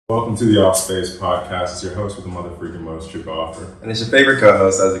Welcome to the Off Space Podcast. It's your host with the mother freaking most, True Offer. And it's your favorite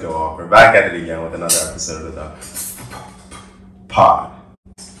co-host, as it go off. We're back at it again with another episode of the pod.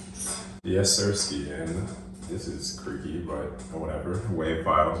 Yes, sir, Ski. And this is creaky, but whatever. Wave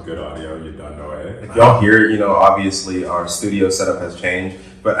files, good audio, you done know it. If y'all hear it, obviously our studio setup has changed.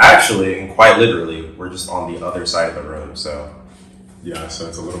 But actually, and quite literally, we're just on the other side of the room, so. Yeah, so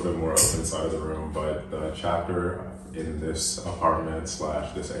it's a little bit more open side of the room, but the chapter in this apartment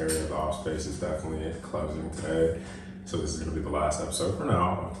 / this area of the off space is definitely closing today. So this is going to be the last episode for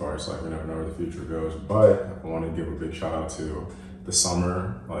now. Of course, we never know where the future goes, but I want to give a big shout out to the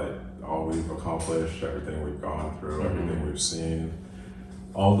summer, all we've accomplished, everything we've gone through, everything we've seen,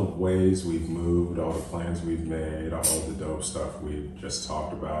 all the ways we've moved, all the plans we've made, all the dope stuff we've just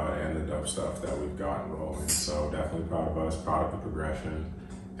talked about, and the dope stuff that we've gotten rolling. So definitely proud of us, proud of the progression,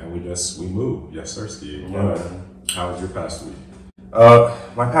 and we moved. Yes, sir, Steve. How was your past week?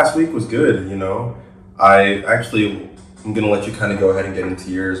 My past week was good, I'm going to let you kind of go ahead and get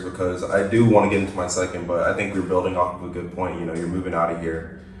into yours because I do want to get into my second, but I think we're building off of a good point. You're moving out of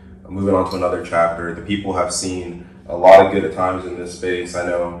here, moving on to another chapter. The people have seen a lot of good times in this space. I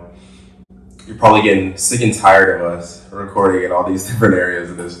know you're probably getting sick and tired of us recording in all these different areas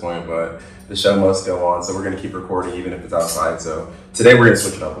at this point, but the show must go on, so we're going to keep recording even if it's outside. So today we're going to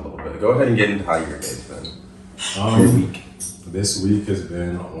switch it up a little bit. Go ahead and get into how your day's been. Your week. This week has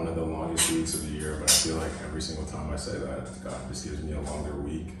been one of the longest weeks of the year, but I feel like every single time I say that, God just gives me a longer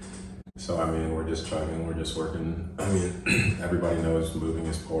week. So, we're just chugging, we're just working. Everybody knows moving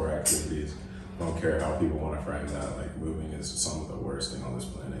is poor activities. I don't care how people want to frame that. Moving is some of the worst thing on this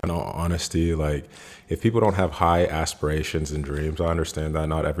planet. In all honesty, if people don't have high aspirations and dreams, I understand that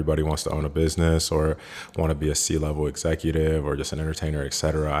not everybody wants to own a business or want to be a C-level executive or just an entertainer,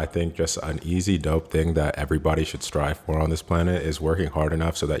 etc. I think just an easy, dope thing that everybody should strive for on this planet is working hard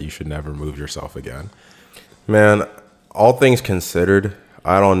enough so that you should never move yourself again. Man, all things considered,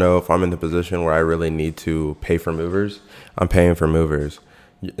 I don't know if I'm in the position where I really need to pay for movers. I'm paying for movers.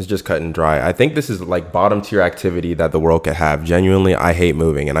 It's just cut and dry. I think this is bottom tier activity that the world could have. Genuinely, I hate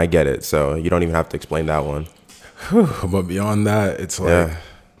moving and I get it. So you don't even have to explain that one. But beyond that, it's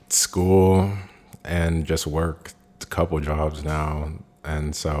school and just work, a couple jobs now.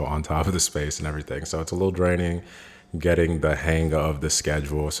 And so on top of the space and everything. So it's a little draining getting the hang of the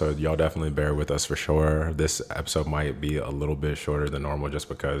schedule. So y'all definitely bear with us for sure. This episode might be a little bit shorter than normal just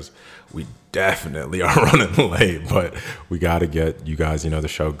because we definitely are running late, but we got to get you guys, the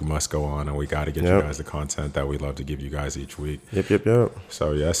show must go on and we got to get you guys the content that we love to give you guys each week. Yep.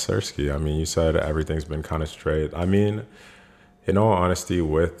 So yes, Sirski. You said everything's been kind of straight. In all honesty,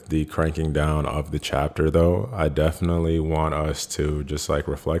 with the cranking down of the chapter though, I definitely want us to just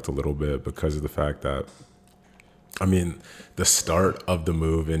reflect a little bit because of the fact that the start of the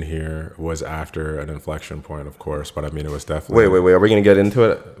move in here was after an inflection point, of course, but it was definitely... Wait. Are we going to get into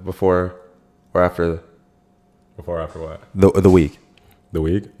it before or after? Before or after what? The week. The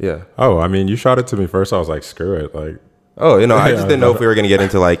week? Yeah. Oh, you shot it to me first. I was like, screw it. I just didn't know if we were going to get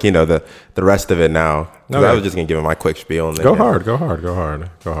into the rest of it now. Okay. I was just going to give it my quick spiel. And then, Go hard.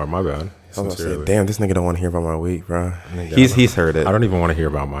 My bad. I was gonna say, damn, this nigga don't want to hear about my week, bro. He's heard it. I don't even want to hear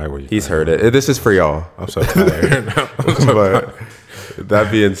about my week. He's heard it. This is for y'all. I'm so tired. But that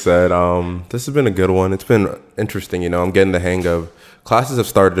being said, this has been a good one. It's been interesting. I'm getting the hang of classes have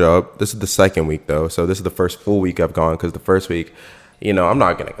started up. This is the second week though, so this is the first full week I've gone because the first week, I'm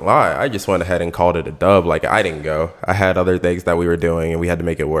not gonna lie, I just went ahead and called it a dub. I didn't go. I had other things that we were doing and we had to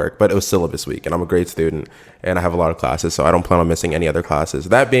make it work. But it was syllabus week and I'm a great student and I have a lot of classes, so I don't plan on missing any other classes.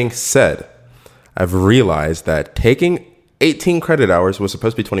 That being said, I've realized that taking 18 credit hours was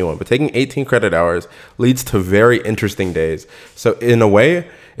supposed to be 21, but taking 18 credit hours leads to very interesting days. So in a way,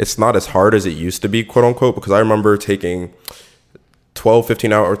 it's not as hard as it used to be, quote unquote, because I remember taking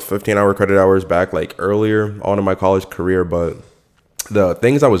 15 hour credit hours back earlier on in my college career, but the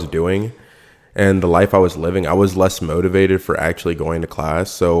things I was doing and the life I was living, I was less motivated for actually going to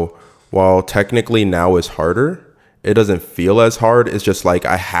class. So while technically now is harder, it doesn't feel as hard. It's just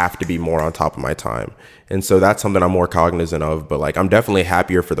I have to be more on top of my time. And so that's something I'm more cognizant of, but I'm definitely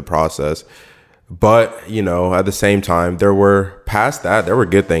happier for the process. But, at the same time, there were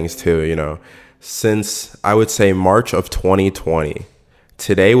good things too, since I would say March of 2020,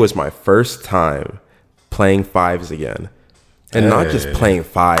 today was my first time playing fives again. And not just playing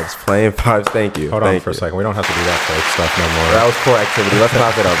fives. Thank you. Hold on for a second. We don't have to do that fake stuff no more. That was poor activity. Let's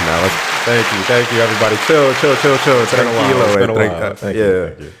knock it up now. Thank you, everybody. Chill. It's been a while. Thank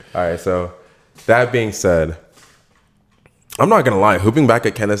you. All right, so that being said, I'm not going to lie. Hooping back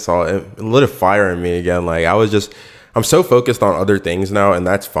at Kennesaw, it lit a fire in me again. I was just I'm so focused on other things now, and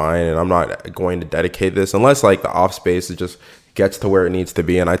that's fine. And I'm not going to dedicate this unless like the off space is just gets to where it needs to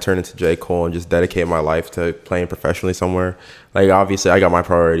be, and I turn into J. Cole and just dedicate my life to playing professionally somewhere. Like, obviously, I got my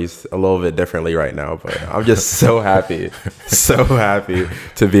priorities a little bit differently right now, but I'm just so happy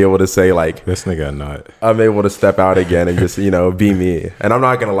to be able to say, like, this nigga nut. I'm able to step out again and just, be me. And I'm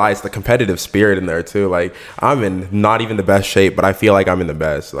not going to lie, it's the competitive spirit in there, too. Like, I'm in not even the best shape, but I feel like I'm in the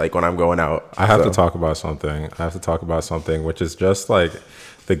best, like, when I'm going out. I have to talk about something, which is just, like,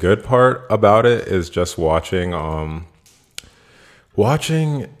 the good part about it is just watching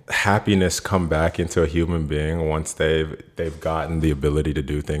happiness come back into a human being once they've gotten the ability to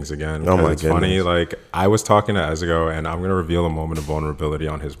do things again. Oh my it's goodness. Funny, like I was talking to Ezigo, and I'm gonna reveal a moment of vulnerability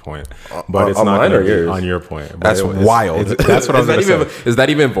on his point, but it's not gonna be on your point. That's wild. That's what I was gonna say. Is that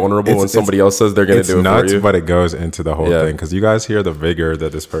even vulnerable when somebody else says they're gonna do it nuts, for you? But it goes into the whole thing because you guys hear the vigor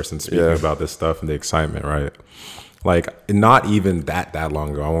that this person's speaking about this stuff and the excitement, right? Like, not even that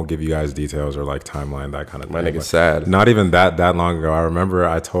long ago. I won't give you guys details or, like, timeline, that kind of thing. My nigga's sad. Not even that long ago. I remember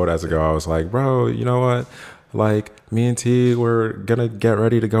I told Ezigo, I was like, bro, you know what? Like, me and T, we're going to get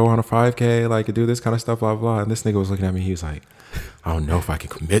ready to go on a 5K, like, do this kind of stuff, blah, blah. And this nigga was looking at me. He was like, I don't know if I can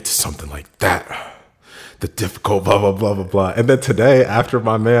commit to something like that. The difficult blah, blah, blah, blah, blah. And then today, after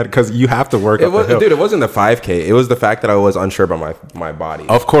my man, because you have to work up the hill. Dude, it wasn't the 5K. It was the fact that I was unsure about my body.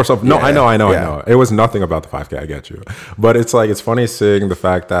 Of course. I know. It was nothing about the 5K. I get you. But it's like, it's funny seeing the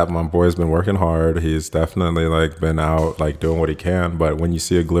fact that my boy's been working hard. He's definitely like been out, like doing what he can. But when you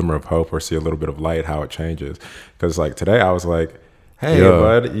see a glimmer of hope or see a little bit of light, how it changes. Because like today I was like, hey,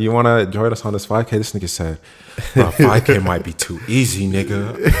 bud, you want to join us on this 5K? This nigga said, bro, 5K might be too easy,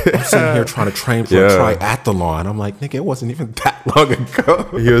 nigga. I'm sitting here trying to train for a triathlon. I'm like, nigga, it wasn't even that long ago.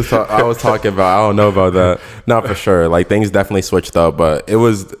 I was talking about, I don't know about that. Not for sure. Like, things definitely switched up, but it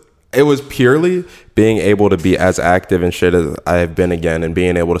was purely being able to be as active and shit as I have been again, and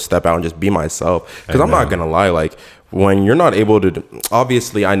being able to step out and just be myself. Because I'm not going to lie, like, when you're not able to,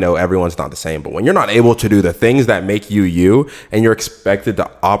 obviously I know everyone's not the same, but when you're not able to do the things that make you you, and you're expected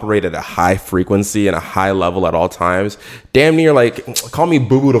to operate at a high frequency and a high level at all times, damn near like, call me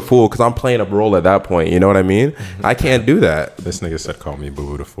Boo Boo the Fool, because I'm playing a role at that point, you know what I mean? I can't do that. This nigga said call me Boo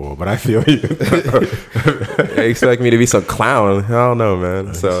Boo the Fool, but I feel you. They expect me to be some clown. I don't know,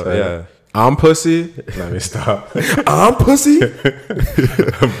 man. So yeah, I'm pussy. Let me stop. I'm pussy.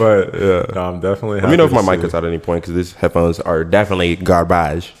 But yeah, no, I'm definitely happy. Let me know if my mic is at any point, because these headphones are definitely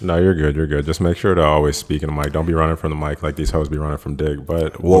garbage. No, you're good. Just make sure to always speak in the mic. Don't be running from the mic like these hoes be running from Dig.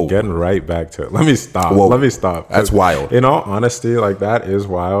 But we're getting right back to it. Let me stop. That's wild. In all honesty, like, that is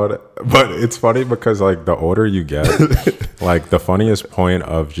wild. But it's funny because, like, the older you get, like, the funniest point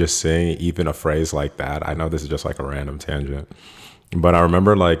of just saying even a phrase like that, I know this is just like a random tangent, but I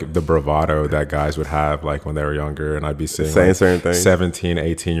remember, like, the bravado that guys would have, like, when they were younger, and I'd be saying like, certain things. 17,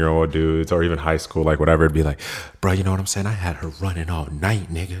 18-year-old dudes, or even high school, like, whatever, it'd be like, bro, you know what I'm saying? I had her running all night,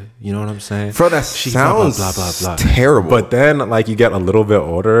 nigga. You know what I'm saying? Bro, that sounds blah, blah, blah, blah. Terrible. But then, like, you get a little bit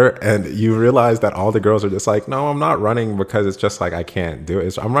older, and you realize that all the girls are just like, no, I'm not running because it's just, like, I can't do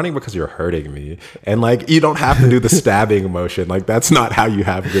it. I'm running because you're hurting me. And, like, you don't have to do the stabbing motion. Like, that's not how you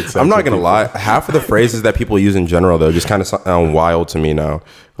have good sex. I'm not going to lie. Half of the phrases that people use in general, though, just kind of sound wild to me now.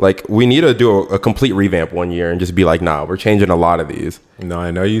 Like, we need to do a complete revamp one year and just be like, nah, we're changing a lot of these. No, I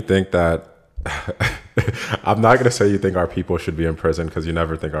know you think that. I'm not going to say you think our people should be in prison, because you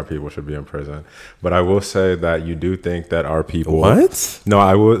never think our people should be in prison. But I will say that you do think that our people. What? No,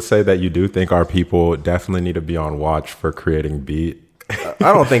 I will say that you do think our people definitely need to be on watch for creating beat.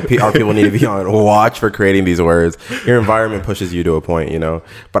 I don't think our people need to be on watch for creating these words. Your environment pushes you to a point, you know.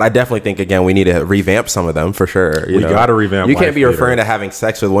 But I definitely think, again, we need to revamp some of them for sure. We got to revamp. You can't be referring to having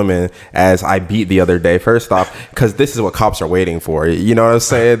sex with women as I beat the other day. First off, because this is what cops are waiting for. You know what I'm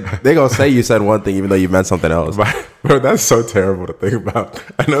saying? They're going to say you said one thing even though you meant something else. Bro, that's so terrible to think about.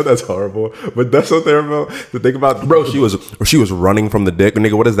 I know that's horrible, but that's so terrible to think about. Bro, she was running from the dick.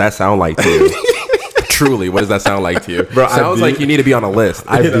 Nigga, what does that sound like to you? Truly, what does that sound like to you? Bro, sounds like you need to be on a list.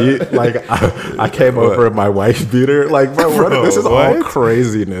 I came over and my wife beat her. Like, bro, this is all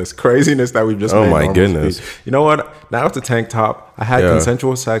craziness that we've just. Oh my goodness! You know what? Now it's a tank top. I had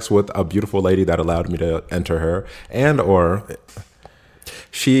consensual sex with a beautiful lady that allowed me to enter her,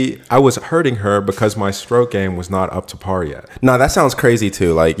 I was hurting her because my stroke game was not up to par yet. No, that sounds crazy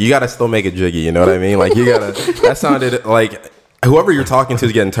too. Like, you gotta still make it jiggy. You know what I mean? Like, you gotta. That sounded like. Whoever you're talking to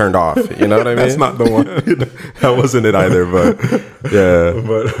is getting turned off. You know what I mean? That's not the one. That wasn't it either, but yeah.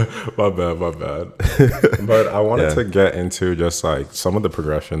 But my bad. But I wanted to get into just like some of the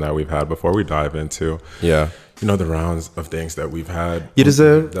progression that we've had before we dive into the rounds of things that we've had. You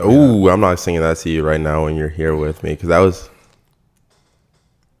deserve. Ooh, I'm not singing that to you right now when you're here with me because that was.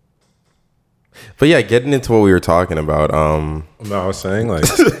 But yeah, getting into what we were talking about. No, I was saying like,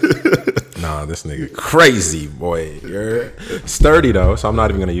 nah, this nigga crazy boy. You're sturdy though, so I'm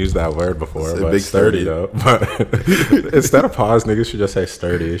not even gonna use that word before. But big sturdy though. But instead of pause, niggas should just say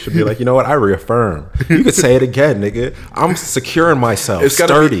sturdy. It should be like, you know what? I reaffirm. You could say it again, nigga. I'm secure in myself. It's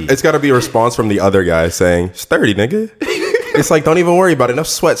sturdy. It's got to be a response from the other guy saying sturdy, nigga. It's like, don't even worry about it. No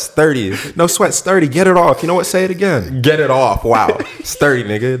sweat, sturdy. No sweat, sturdy. Get it off. You know what? Say it again. Get it off. Wow. Sturdy,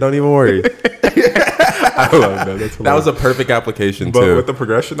 nigga. Don't even worry. I love that. That was a perfect application but too. With the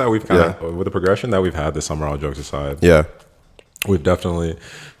progression that we've had this summer, all jokes aside, yeah, we've definitely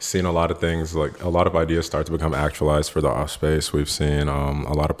seen a lot of things, like a lot of ideas start to become actualized for the off space. We've seen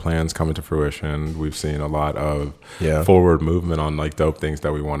a lot of plans come into fruition. We've seen a lot of forward movement on like dope things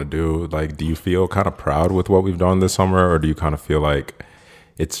that we want to do. Like, do you feel kind of proud with what we've done this summer, or do you kind of feel like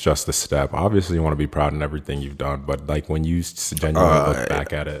it's just a step? Obviously, you want to be proud in everything you've done, but like when you genuinely look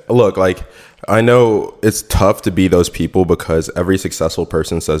back at it, look, like I know it's tough to be those people because every successful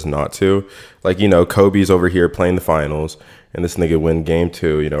person says not to. Like, Kobe's over here playing the finals, and this nigga win game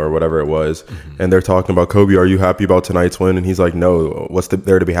 2, or whatever it was, and they're talking about, Kobe, are you happy about tonight's win? And he's like, no, what's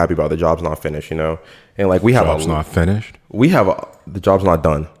there to be happy about? The job's not finished, and like we have not finished. We have the job's not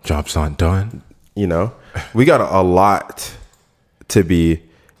done. Job's not done. We got a lot to be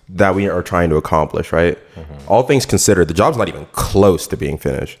that we are trying to accomplish, right? All things considered, the job's not even close to being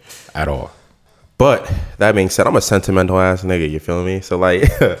finished at all. But that being said, I'm a sentimental ass nigga, you feel me? So like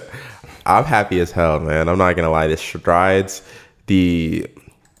I'm happy as hell, man. I'm not gonna lie. The strides, the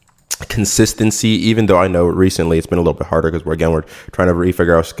consistency, even though I know recently it's been a little bit harder because we're trying to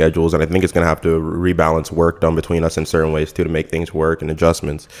refigure our schedules, and I think it's gonna have to rebalance work done between us in certain ways too to make things work and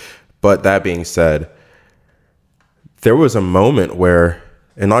adjustments. But that being said, there was a moment where,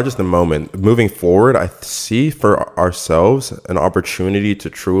 and not just a moment, moving forward, I see for ourselves an opportunity to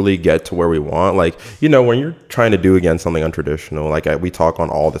truly get to where we want. Like, when you're trying to do, again, something untraditional, like we talk on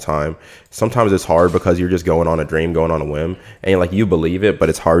all the time, sometimes it's hard because you're just going on a dream, going on a whim, and like you believe it, but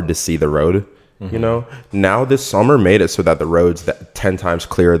it's hard to see the road. Now this summer made it so that the road's 10 times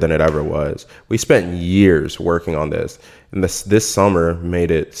clearer than it ever was. We spent years working on this, and this summer made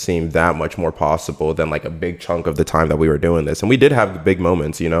it seem that much more possible than like a big chunk of the time that we were doing this. And we did have the big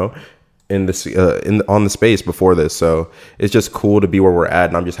moments, in this on the space before this. So it's just cool to be where we're at,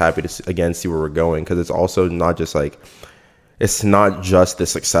 and I'm just happy to again see where we're going, because it's also not just like, it's not just the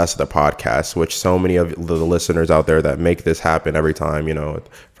success of the podcast, which so many of the listeners out there that make this happen every time,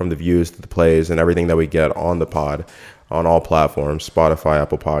 from the views to the plays and everything that we get on the pod, on all platforms, Spotify,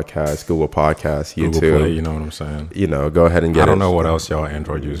 Apple Podcasts, Google Podcasts, YouTube. Google Play, you know what I'm saying? Go ahead and get it. I don't know what else y'all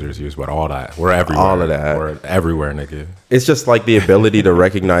Android users use, but all that. We're everywhere. All of that. We're everywhere, nigga. It's just like the ability to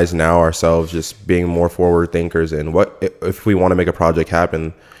recognize now ourselves just being more forward thinkers, and what if we want to make a project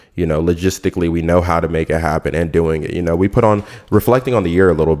happen, logistically, we know how to make it happen and doing it. We put on reflecting on the year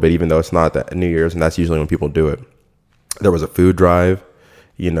a little bit, even though it's not that New Year's, and that's usually when people do it. There was a food drive,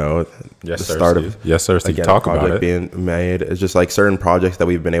 the start of again, talk a project about it being made. It's just like certain projects that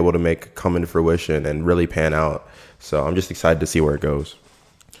we've been able to make come into fruition and really pan out. So I'm just excited to see where it goes.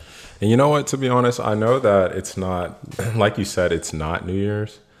 And you know what? To be honest, I know that it's not, like you said, it's not New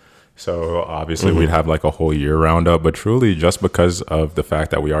Year's. So obviously we'd have like a whole year roundup, but truly just because of the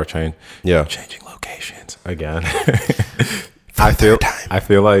fact that we are changing locations again. I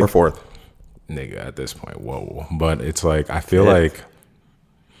feel like or fourth, nigga, at this point, whoa. But it's like, I feel like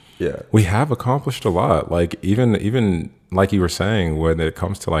we have accomplished a lot. Like even like you were saying, when it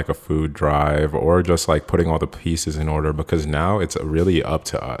comes to like a food drive or just like putting all the pieces in order, because now it's really up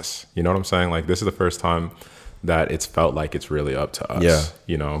to us. You know what I'm saying? Like, this is the first time that it's felt like it's really up to us,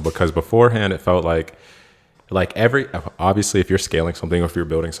 because beforehand it felt like obviously if you're scaling something, or if you're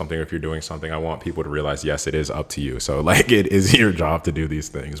building something, or if you're doing something, I want people to realize, yes, it is up to you. So like, it is your job to do these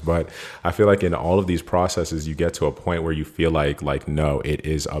things. But I feel like in all of these processes, you get to a point where you feel like, no, it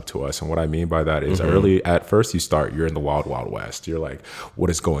is up to us. And what I mean by that is early at first you're in the wild, wild west. You're like, what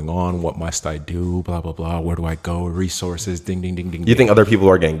is going on? What must I do? Blah, blah, blah. Where do I go? Resources, ding, ding, ding, ding. You think other people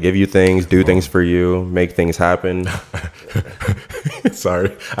are going to give you things, do things for you, make things happen?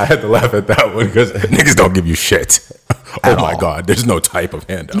 Sorry, I had to laugh at that one because niggas don't give you shit. Oh my God, there's no type of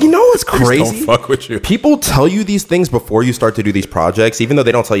handout. You know what's crazy? Don't fuck with you. People tell you these things before you start to do these projects, even though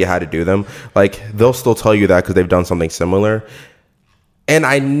they don't tell you how to do them. Like, they'll still tell you that because they've done something similar. And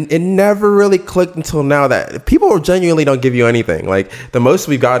it never really clicked until now that people genuinely don't give you anything. Like, the most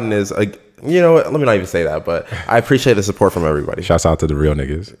we've gotten is like You know what? Let me not even say that, but I appreciate the support from everybody. Shouts out to the real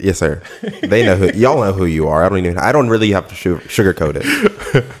niggas. Yes, sir. They know y'all know who you are. I don't really have to sugarcoat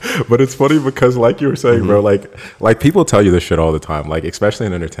it. But it's funny because, like you were saying, bro, like people tell you this shit all the time. Like, especially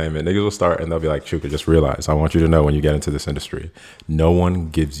in entertainment, niggas will start and they'll be like, Chuka, just realize, I want you to know when you get into this industry, no one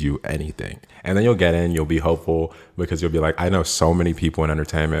gives you anything. And then you'll get in, you'll be hopeful because you'll be like, I know so many people in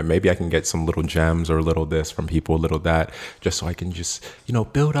entertainment. Maybe I can get some little gems or little this from people, little that, just so I can just,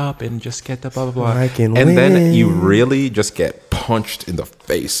 build up and just get the blah, blah, blah. And then you really just get punched in the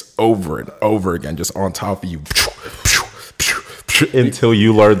face over and over again, just on top of you. Until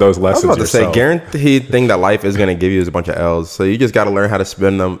you learn those lessons yourself. I was about to say, guaranteed thing that life is going to give you is a bunch of L's. So you just got to learn how to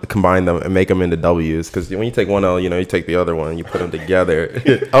spin them, combine them, and make them into W's. Because when you take one L, you take the other one, you put them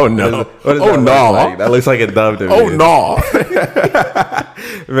together. Oh, no. What does that look like? That looks like a dub to me. Oh, no.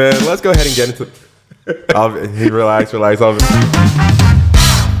 Man, let's go ahead and get into... Relax.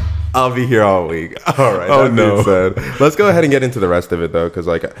 I'll be here all week. All right. Oh, no. Said, let's go ahead and get into the rest of it, though. Because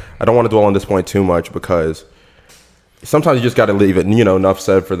I don't want to dwell on this point too much because... Sometimes you just got to leave it, enough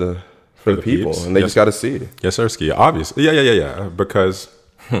said for the people, and they just got to see. Yes, sir, Ski. Obviously. Yeah. Because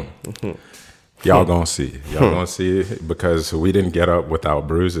y'all gonna see. Y'all gonna see because we didn't get up without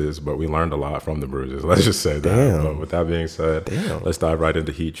bruises, but we learned a lot from the bruises. Let's just say that. Damn. But with that being said, let's dive right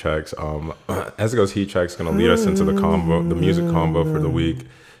into heat checks. As it goes, heat checks going to lead us into the music combo for the week.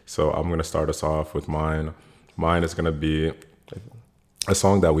 So I'm going to start us off with mine. Mine is going to be a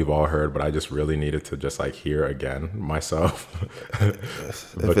song that we've all heard, but I just really needed to just hear again myself.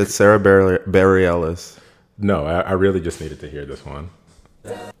 If it's Sarah Bareilles. No, I really just needed to hear this one.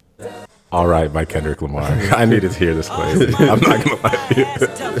 All Right by Kendrick Lamar. I needed to hear this crazy. I'm not going to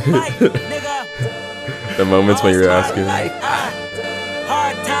lie to you. The moments when you're asking.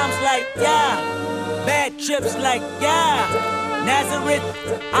 Hard times bad trips Nazareth,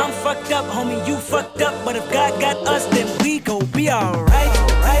 I'm fucked up, homie, you fucked up. But if God got us, then we gon' be alright.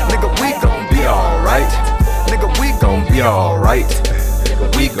 Nigga, we gon' be alright. Nigga, we gon' be alright.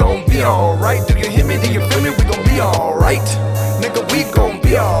 Nigga, we gon' be alright. Do you hear me? Do you feel me? We gon' be alright. Nigga, we gon'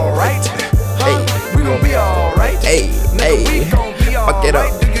 be alright. Hey, we gon' be alright. Hey, nigga, we gon' be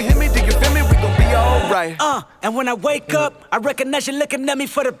alright. Do you hear me? Do you feel me? We gon' be alright. And when I wake up, I recognize you looking at me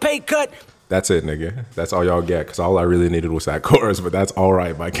for the pay cut. That's it, nigga. That's all y'all get, because all I really needed was that chorus, but that's All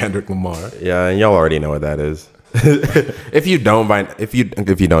Right by Kendrick Lamar. Yeah, and y'all already know what that is. If you don't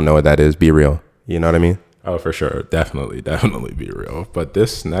know what that is, be real. You know what I mean? Oh, for sure. Definitely be real. But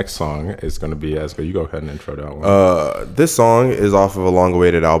this next song is going to be as good. You go ahead and intro that one. This song is off of a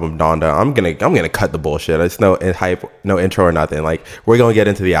long-awaited album, Donda. I'm gonna cut the bullshit. It's no hype, no intro or nothing. We're gonna get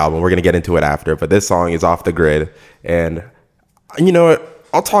into the album. We're gonna get into it after. But this song is off the grid, and you know what?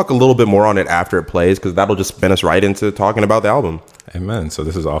 I'll talk a little bit more on it after it plays because that'll just spin us right into talking about the album. Amen. So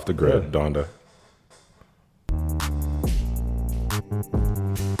this is Off the Grid, Donda.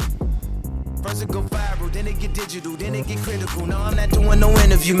 First it go viral, then it get digital, then it get critical. No, I'm not doing no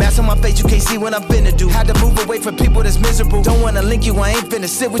interview. Mask on my face, you can't see what I'm finna do. Had to move away from people that's miserable. Don't wanna link you, I ain't finna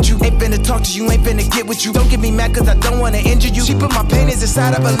sit with you. Ain't finna talk to you, ain't finna get with you. Don't get me mad cause I don't wanna injure you. She put my paintings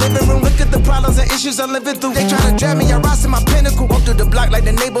inside of a living room. Look at the problems and issues I'm living through. They try to drag me, I rise to my pinnacle. Walk through the block like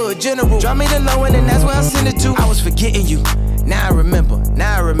the neighborhood general. Drop me the low end and that's where I send it to. I was forgetting you. Now I remember.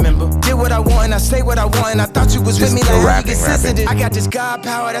 Did what I want and I say what I want. And I thought you was with me like how you get sensitive. I got this God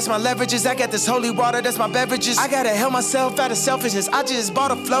power, that's my leverages. I got this holy water, that's my beverages. I gotta help myself out of selfishness. I just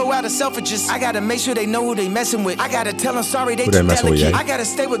bought a flow out of selfishness. I gotta make sure they know who they messing with. I gotta tell them sorry, they too delicate. I gotta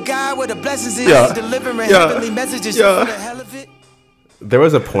stay with God where the blessings is. Delivering heavenly messages for the hell of it. There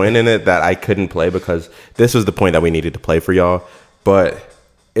was a point in it that I couldn't play because this was the point that we needed to play for y'all. But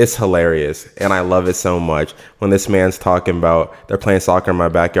it's hilarious, and I love it so much. When this man's talking about they're playing soccer in my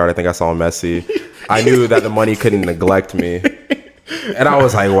backyard, I think I saw Messi. I knew that the money couldn't neglect me, and I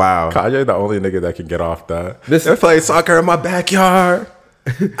was like, "Wow." Kanye, the only nigga that can get off that. They're playing soccer in my backyard.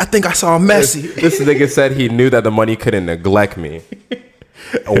 I think I saw Messi. This nigga said he knew that the money couldn't neglect me.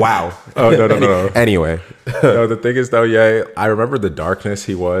 Wow. Oh, no. Anyway. No, the thing is though, I remember the darkness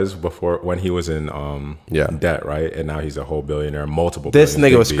he was before when he was in debt, right? And now he's a whole billionaire, multiple. This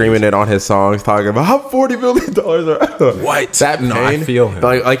nigga was screaming it on his songs, talking about how $40 billion. What? That pain. No, I feel him.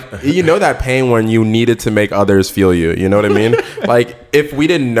 Like that pain when you needed to make others feel you. You know what I mean? If we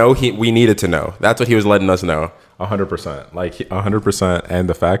didn't know, we needed to know. That's what he was letting us know. 100%. 100%. And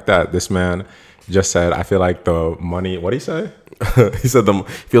the fact that this man just said, I feel like the money, what'd he say? He said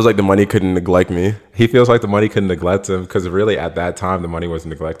feels like the money couldn't neglect me. He feels like the money couldn't neglect him because really at that time the money was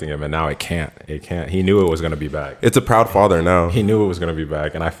neglecting him, and now it can't. It can't. He knew it was going to be back. It's a proud father now. He knew it was going to be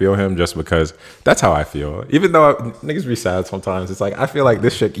back, and I feel him just because that's how I feel. Even though niggas be sad sometimes, it's like I feel like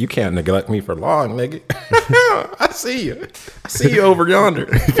this shit. You can't neglect me for long, nigga. I see you. I see you over yonder.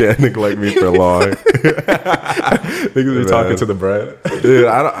 You can't neglect me for long. Niggas be talking to the bread. Dude,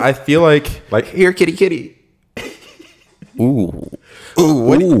 I feel like here, kitty. Ooh.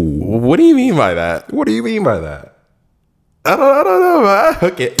 What do you mean by that? What do you mean by that? I don't know, man.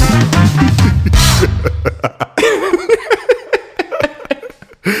 Okay.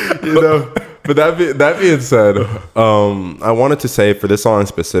 But that being said, I wanted to say for this song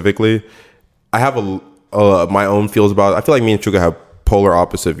specifically, I have my own feels about it. I feel like me and Chuka have polar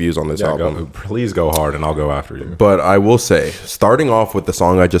opposite views on this album. Please go hard and I'll go after you. But I will say, starting off with the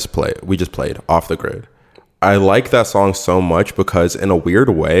song we just played, Off the Grid. I like that song so much because in a weird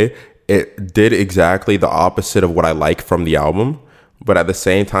way, it did exactly the opposite of what I like from the album. But at the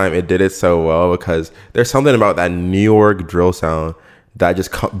same time, it did it so well because there's something about that New York drill sound that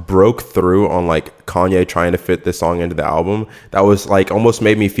just broke through on like Kanye trying to fit this song into the album. That was like almost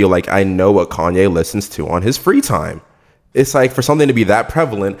made me feel like I know what Kanye listens to on his free time. It's like for something to be that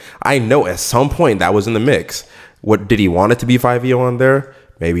prevalent, I know at some point that was in the mix. What did he want it to be 5EO on there?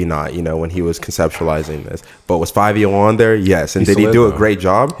 Maybe not, when he was conceptualizing this. But was 5EO on there? Yes. And did he do a great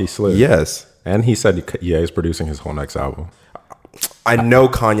job? He slid. Yes. And he said, he's producing his whole next album. I know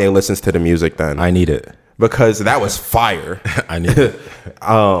Kanye listens to the music then. I need it. Because that was fire. I need it.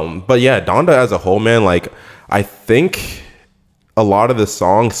 But yeah, Donda as a whole, man, like, I think a lot of the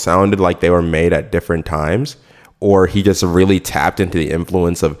songs sounded like they were made at different times. Or he just really tapped into the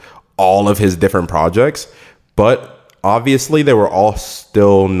influence of all of his different projects. But obviously, they were all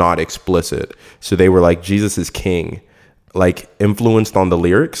still not explicit. So they were like, Jesus is King, like influenced on the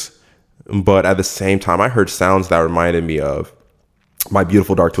lyrics. But at the same time, I heard sounds that reminded me of My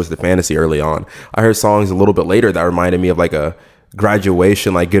Beautiful Dark Twisted Fantasy early on. I heard songs a little bit later that reminded me of like a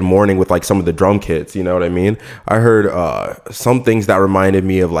Graduation, like Good Morning with like some of the drum kits. You know what I mean? I heard some things that reminded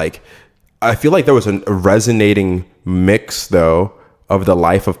me of like, I feel like there was a resonating mix though of the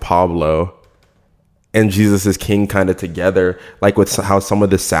life of Pablo and Jesus is King kind of together, like with how some of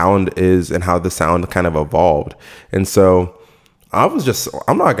the sound is and how the sound kind of evolved. And so I'm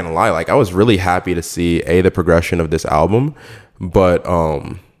not going to lie, like I was really happy to see the progression of this album, but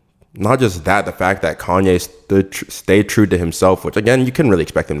not just that, the fact that Kanye stayed true to himself, which again, you couldn't really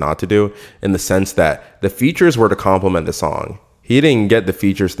expect him not to do, in the sense that the features were to complement the song. He didn't get the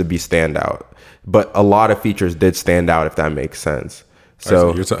features to be standout, but a lot of features did stand out, if that makes sense.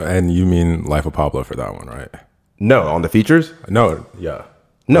 So and you mean Life of Pablo for that one, right? No, on the features? No, yeah.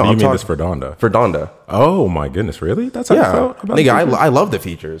 No, you mean this for Donda? For Donda. Oh my goodness, really? That's how you felt about nigga, I love the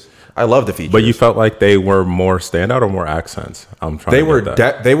features. I love the features. But you felt like they were more standout or more accents?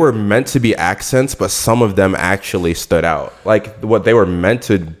 They were meant to be accents, but some of them actually stood out. Like what they were meant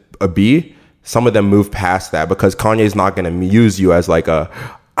to be, some of them moved past that because Kanye's not going to use you as like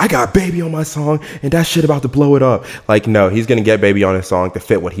I got Baby on my song and that shit about to blow it up. Like, no, he's going to get Baby on his song to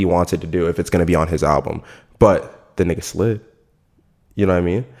fit what he wants it to do if it's going to be on his album. But the nigga slid. You know what I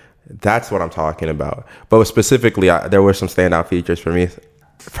mean? That's what I'm talking about. But specifically, there were some standout features for me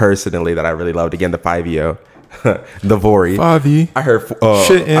personally that I really loved. Again, the 5EO, the Vori. 5E. I heard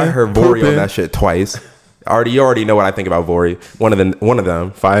Vori on that shit twice. You already know what I think about Vori. One of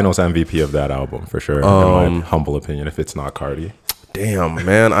them. Finals MVP of that album for sure. In my humble opinion, if it's not Cardi. Damn,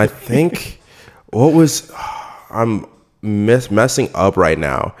 man. I think I'm messing up right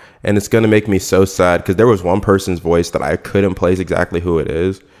now, and it's gonna make me so sad because there was one person's voice that I couldn't place exactly who it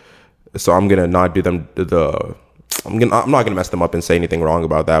is. So I'm gonna not do them I'm not gonna mess them up and say anything wrong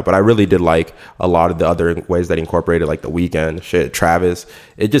about that. But I really did like a lot of the other ways that he incorporated, like The Weeknd, shit, Travis.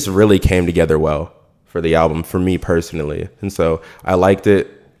 It just really came together well for the album for me personally, and so I liked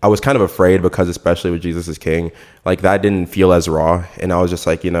it. I was kind of afraid because especially with Jesus is King, like that didn't feel as raw. And I was just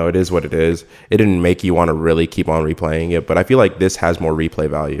like, it is what it is. It didn't make you want to really keep on replaying it. But I feel like this has more replay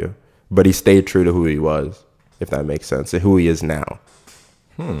value. But he stayed true to who he was, if that makes sense, and who he is now.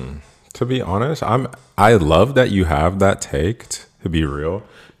 To be honest, I love that you have that take, to be real,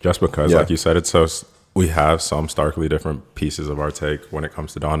 just because, like you said, we have some starkly different pieces of our take when it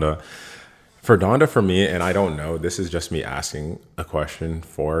comes to Donda. For Donda, for me, and I don't know, this is just me asking a question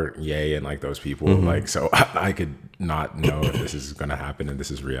for Ye and like those people, like, so I could not know if this is going to happen and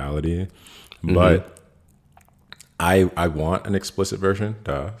this is reality, but I want an explicit version,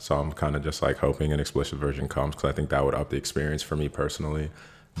 so I'm kind of just like hoping an explicit version comes because I think that would up the experience for me personally.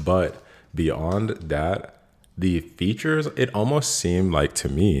 But beyond that, the features, it almost seemed like to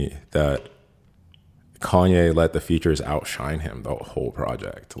me that Kanye let the features outshine him the whole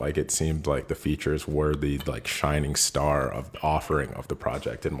project. Like it seemed like the features were the like shining star of the offering of the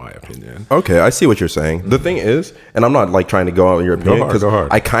project, in my opinion. Okay, I see what you're saying. The thing is, and I'm not like trying to go on your opinion because go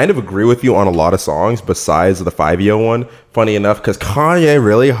hard. I kind of agree with you on a lot of songs besides the 5EO one. Funny enough, because Kanye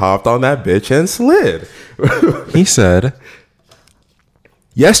really hopped on that bitch and slid. He said,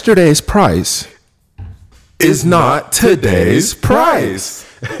 "Yesterday's price is not today's price."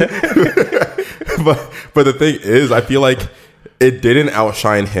 but the thing is, I feel like it didn't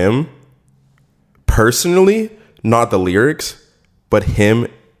outshine him personally, not the lyrics, but him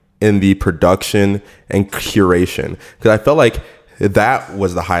in the production and curation. Because I felt like that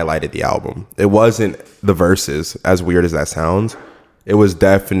was the highlight of the album. It wasn't the verses, as weird as that sounds. It was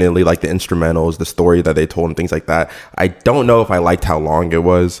definitely like the instrumentals, the story that they told, and things like that. I don't know if I liked how long it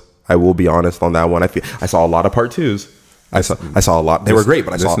was. I will be honest on that one. I saw a lot of part twos. I saw a lot. They were great,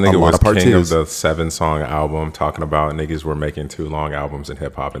 but I saw a lot of part king twos. of the 7-song album, talking about niggas were making 2 long albums in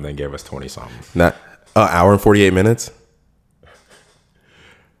hip hop, and then gave us 20 something. Not hour and 48 minutes.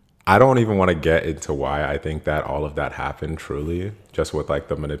 I don't even want to get into why I think that all of that happened. Truly, just with like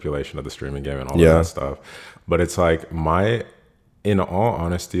the manipulation of the streaming game and all of that stuff. But it's like in all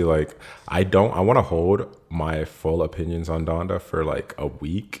honesty, like I want to hold my full opinions on Donda for like a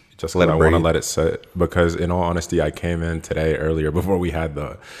week. Just because I want to let it sit. Because in all honesty, I came in today earlier before we had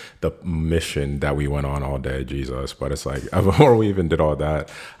the mission that we went on all day, Jesus. But it's like before we even did all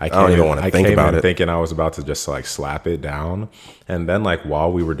that, I don't even want to think about it. Thinking I was about to just like slap it down, and then like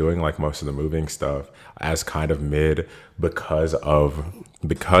while we were doing like most of the moving stuff as kind of mid because of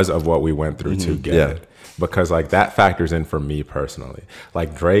what we went through to get it. Because like that factors in for me personally.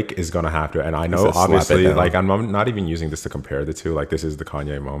 Like Drake is gonna have to, and I know obviously like I'm not even using this to compare the two. Like this is the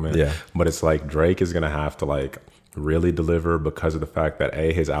Kanye moment. Yeah. But it's like Drake is gonna have to like really deliver because of the fact that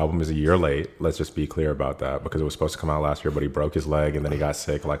his album is a year late. Let's just be clear about that, because it was supposed to come out last year, but he broke his leg and then he got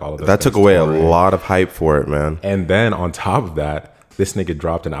sick. Like all of that took away a lot of hype for it, man. And then on top of that, this nigga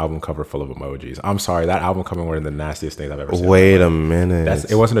dropped an album cover full of emojis. I'm sorry, that album cover was the nastiest thing I've ever seen. Wait a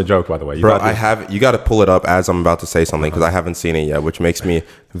minute. It wasn't a joke, by the way. You got to pull it up as I'm about to say something, because I haven't seen it yet, which makes me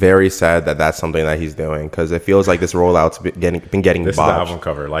very sad that that's something that he's doing, because it feels like this rollout's been getting botched. This is the album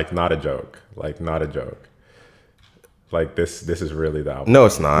cover, like not a joke. Like this is really the album. No,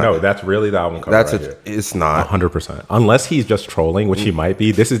 it's not. No, that's really the album cover. It's not 100%. Unless he's just trolling, which he might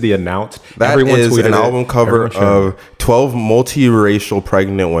be. This is the announced. That is an album cover of 12 multiracial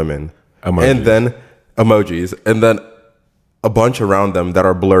pregnant women, and then emojis, and then a bunch around them that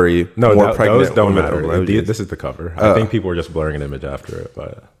are blurry. No, those don't matter. This is the cover. I think people were just blurring an image after it,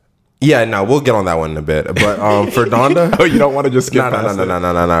 but. Yeah, no, we'll get on that one in a bit. But for Donda, you don't want to just skip past it? No,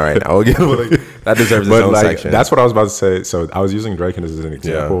 right now. We'll get, that deserves its own section. That's what I was about to say. So I was using Drake as an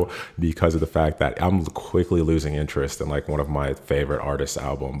example because of the fact that I'm quickly losing interest in like one of my favorite artists'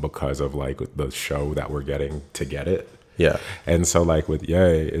 album because of like the show that we're getting to get it. Yeah. And so like with Ye,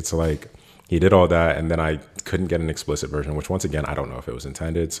 it's like he did all that, and then I couldn't get an explicit version, which once again, I don't know if it was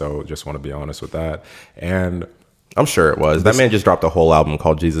intended. So just want to be honest with that. And I'm sure it was. That man just dropped a whole album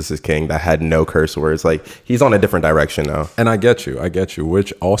called Jesus is King that had no curse words. Like, he's on a different direction now. And I get you,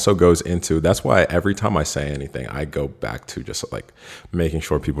 which also goes into, that's why every time I say anything, I go back to just like making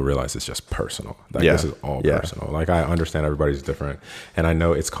sure people realize it's just personal. Like this is all personal. Like I understand everybody's different. And I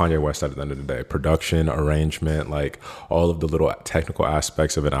know it's Kanye West at the end of the day. Production, arrangement, like all of the little technical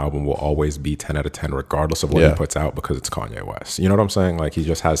aspects of an album will always be 10 out of 10 regardless of what he puts out, because it's Kanye West. You know what I'm saying? Like he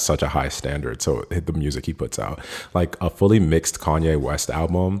just has such a high standard. So the music he puts out. Like a fully mixed Kanye West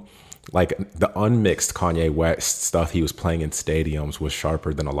album, like the unmixed Kanye West stuff he was playing in stadiums was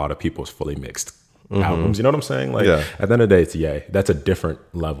sharper than a lot of people's fully mixed albums. You know what I'm saying? Like at the end of the day, it's Ye. That's a different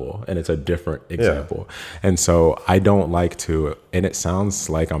level and it's a different example. And so I don't like to, and it sounds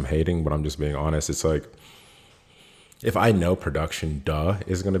like I'm hating, but I'm just being honest. It's like, if I know production,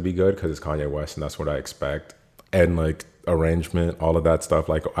 is going to be good because it's Kanye West and that's what I expect. And like arrangement, all of that stuff.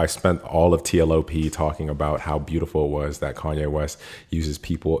 Like I spent all of TLOP talking about how beautiful it was that Kanye West uses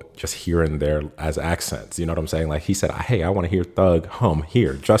people just here and there as accents. You know what I'm saying? Like he said, hey, I want to hear Thug hum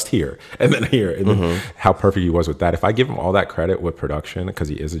here, just here, and then here. And then how perfect he was with that. If I give him all that credit with production, because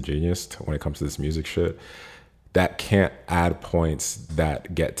he is a genius when it comes to this music shit, that can't add points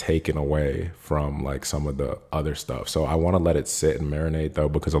that get taken away from like some of the other stuff. So I want to let it sit and marinate though,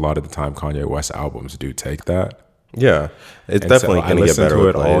 because a lot of the time Kanye West albums do take that. Yeah, it's definitely going to get better. I listened to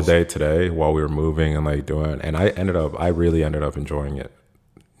it all day today while we were moving and like doing, and I really ended up enjoying it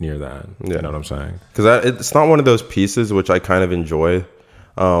near the end. You know what I'm saying? Because it's not one of those pieces which I kind of enjoy.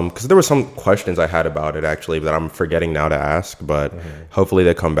 Because there were some questions I had about it actually that I'm forgetting now to ask, but hopefully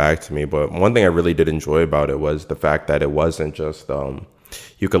they come back to me. But one thing I really did enjoy about it was the fact that it wasn't just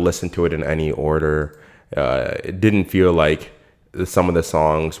you could listen to it in any order. It didn't feel like some of the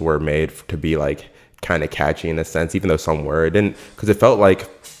songs were made to be like kind of catchy in a sense, even though some were. It didn't, because it felt like,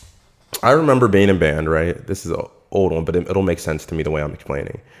 I remember being in band, right? This is an old one, but it'll make sense to me the way I'm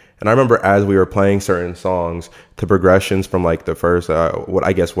explaining. And I remember as we were playing certain songs, the progressions from like the first,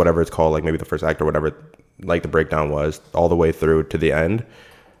 whatever it's called, like maybe the first act or whatever, like the breakdown was, all the way through to the end,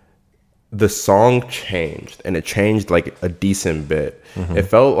 the song changed, and it changed like a decent bit. It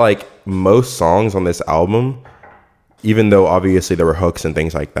felt like most songs on this album, even though obviously there were hooks and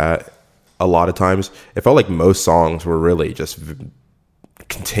things like that, a lot of times, it felt like most songs were really just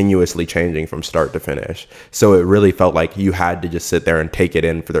continuously changing from start to finish. So it really felt like you had to just sit there and take it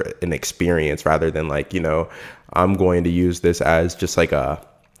in for an experience, rather than like, I'm going to use this as just like a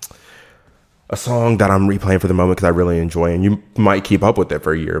song that I'm replaying for the moment because I really enjoy, and you might keep up with it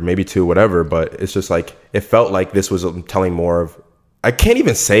for a year, maybe two, whatever. But it's just like, it felt like this was telling more of, I can't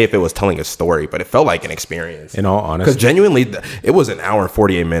even say if it was telling a story, but it felt like an experience. In all honesty, because genuinely, it was an hour and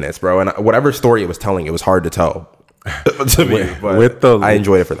 48 minutes, bro. And whatever story it was telling, it was hard to tell. To me, I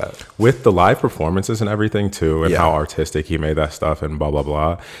enjoyed it for that. With the live performances and everything too, and how artistic he made that stuff and blah blah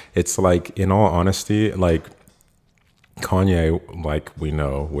blah. It's like, in all honesty, like Kanye, like we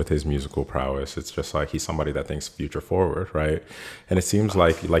know with his musical prowess, it's just like he's somebody that thinks future forward, right? And it seems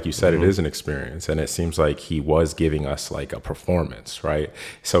like you said, it is an experience, and it seems like he was giving us like a performance, right?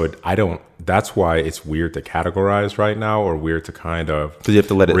 So that's why it's weird to categorize right now, or weird to kind of, because you have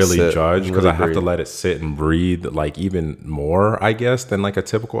to let it really judge, because I have to let it sit and breathe like even more, I guess, than like a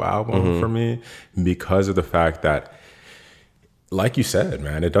typical album for me, because of the fact that, like you said,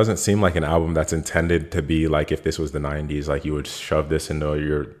 man, it doesn't seem like an album that's intended to be like, if this was the 90s, like you would shove this into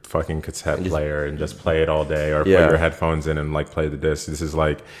your fucking cassette player and just play it all day, or put your headphones in and like play the disc. This is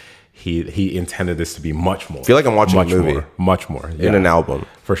like, he intended this to be much more. I feel like I'm watching a movie. Much more. In an album.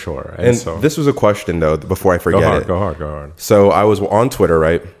 For sure. And so, this was a question though, before I forget Go hard. So I was on Twitter,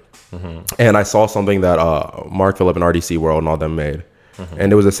 right? And I saw something that Mark Phillip and RDC World and all them made.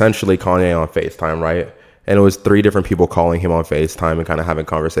 And it was essentially Kanye on FaceTime, right? And it was 3 different people calling him on FaceTime and kind of having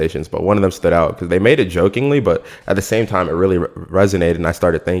conversations. But one of them stood out because they made it jokingly, but at the same time, it really resonated. And I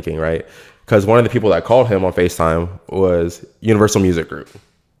started thinking, right? Because one of the people that called him on FaceTime was Universal Music Group.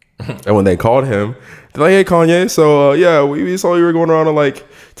 And when they called him, they're like, hey, Kanye, so we saw you were going around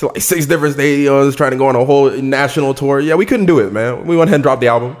to 6 different stadiums trying to go on a whole national tour. Yeah, we couldn't do it, man. We went ahead and dropped the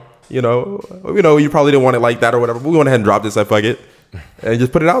album. You probably didn't want it like that or whatever. But we went ahead and dropped it, so fuck it. And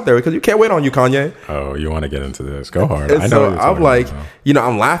just put it out there because you can't wait on you, Kanye. Oh, you want to get into this? Go hard. And I know. So I'm like,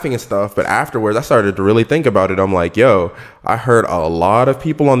 I'm laughing and stuff, but afterwards I started to really think about it. I'm like, I heard a lot of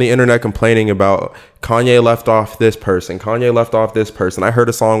people on the internet complaining about Kanye left off this person. Kanye left off this person. I heard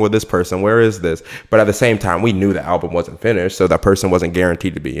a song with this person. Where is this? But at the same time, we knew the album wasn't finished, so that person wasn't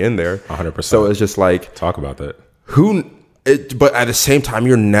guaranteed to be in there. 100%. So it's just like, talk about that. But at the same time,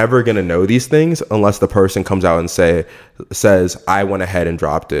 you're never going to know these things unless the person comes out and says, I went ahead and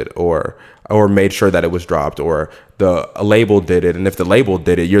dropped it, or made sure that it was dropped, or the label did it. And if the label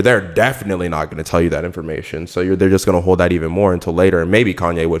did it, they're definitely not going to tell you that information. So they're just going to hold that even more until later. And maybe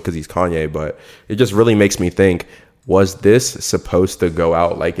Kanye would, because he's Kanye, but it just really makes me think, was this supposed to go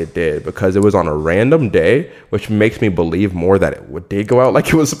out like it did? Because it was on a random day, which makes me believe more that it did go out like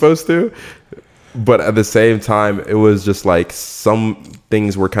it was supposed to. But at the same time, it was just like some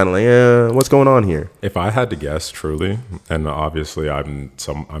things were kind of like, what's going on here? If I had to guess, truly, and obviously I'm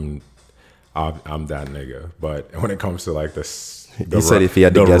that nigga, but when it comes to like this, he said if he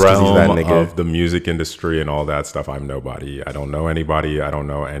had to guess, because he's that nigga of the music industry and all that stuff, I'm nobody. I don't know anybody. I don't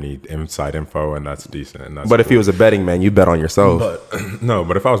know any inside info, and that's decent. And that's but cool. If he was a betting man, you bet on yourself.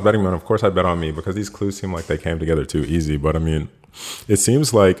 But if I was betting man, of course I'd bet on me, because these clues seem like they came together too easy. But I mean, it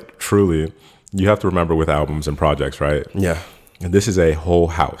seems like truly. You have to remember with albums and projects, right? Yeah. And this is a whole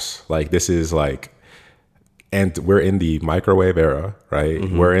house. Like, this is like, and we're in the microwave era, right?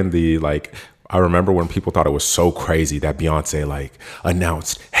 We're in the, like, I remember when people thought it was so crazy that Beyonce, like,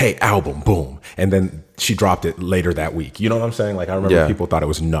 announced, hey, album, boom. And then she dropped it later that week. You know what I'm saying? Like, I remember people thought it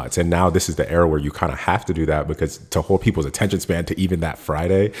was nuts. And now this is the era where you kind of have to do that, because to hold people's attention span to even that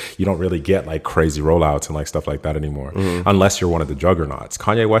Friday, you don't really get like crazy rollouts and like stuff like that anymore, unless you're one of the juggernauts.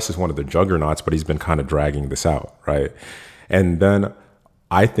 Kanye West is one of the juggernauts, but he's been kind of dragging this out, right? And then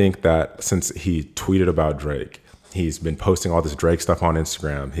I think that since he tweeted about Drake, he's been posting all this Drake stuff on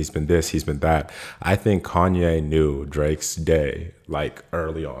Instagram. He's been this, he's been that. I think Kanye knew Drake's day like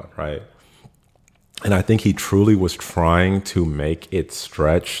early on, right? And I think he truly was trying to make it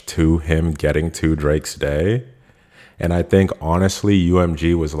stretch to him getting to Drake's day. And I think, honestly,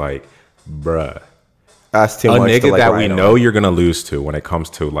 UMG was like, bruh, that's too a much nigga to, like, that we ride know on. you're going to lose to when it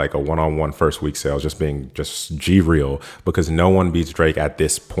comes to like a one-on-one first week sales, just being just G real, because no one beats Drake at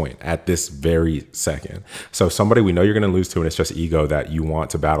this point, at this very second. So somebody we know you're going to lose to, and it's just ego that you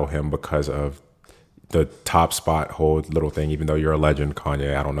want to battle him because of the top spot hold little thing, even though you're a legend,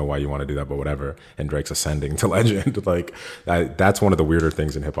 Kanye. I don't know why you want to do that, but whatever. And Drake's ascending to legend. Like that's one of the weirder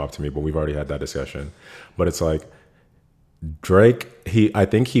things in hip hop to me, but we've already had that discussion. But it's like Drake, I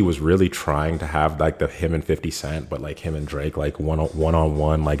think he was really trying to have like the him and 50 Cent, but like him and Drake, like one on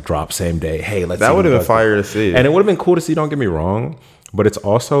one, like drop same day. Hey, let's. That would have been fire to see. And it would have been cool to see, don't get me wrong. But it's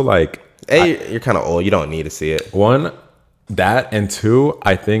also like, A, you're kind of old. You don't need to see it. One, that, and two,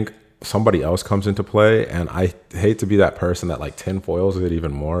 I think somebody else comes into play, and I hate to be that person that like tinfoils it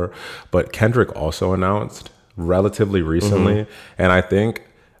even more, but Kendrick also announced relatively recently, and I think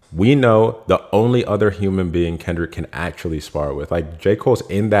we know the only other human being Kendrick can actually spar with. Like J. Cole's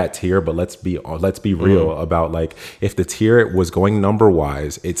in that tier, but let's be real about like if the tier was going number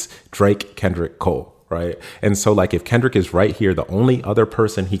wise, it's Drake, Kendrick, Cole, right? And so like if Kendrick is right here, the only other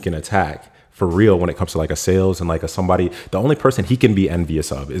person he can attack for real when it comes to like a sales and like a somebody, the only person he can be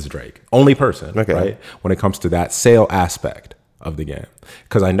envious of is Drake. Only person, right? When it comes to that sale aspect of the game.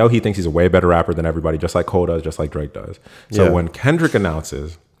 Because I know he thinks he's a way better rapper than everybody, just like Cole does, just like Drake does. So when Kendrick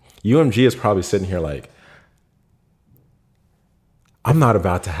announces, UMG is probably sitting here like, I'm not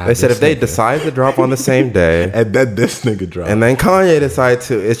about to have They said if they decide to drop on the same day, and then this nigga drop, and then Kanye decide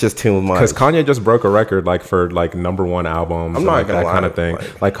to, it's just too much. Because Kanye just broke a record like for like number one albums, I'm not like gonna that lie, kind of thing.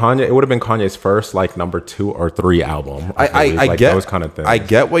 Like Kanye, it would have been Kanye's first like number 2 or 3 album. I like get those kind of things. I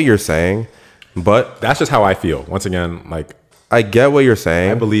get what you're saying, but that's just how I feel. Once again, like I get what you're saying.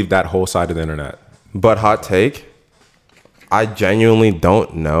 I believe that whole side of the internet. But hot take, I genuinely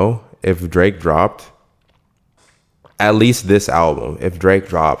don't know if Drake dropped at least this album. If Drake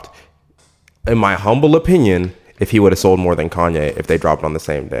dropped, in my humble opinion, if he would have sold more than Kanye if they dropped on the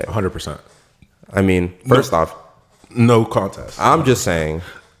same day. 100%. I mean, first off, no contest. I'm just saying.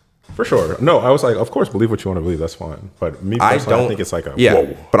 For sure. No, I was like, of course, believe what you want to believe. That's fine. But me personally, I think it's like a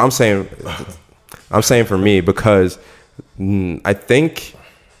whoa. But I'm saying for me, because I think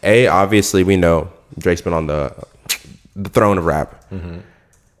obviously we know Drake's been on the throne of rap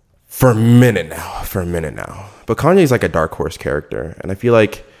for a minute now. But Kanye's like a dark horse character, and I feel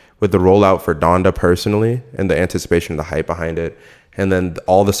like with the rollout for Donda personally, and the anticipation, the hype behind it, and then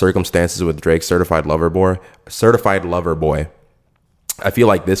all the circumstances with Drake's certified lover boy, I feel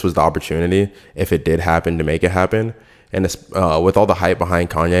like this was the opportunity, if it did happen, to make it happen. And with all the hype behind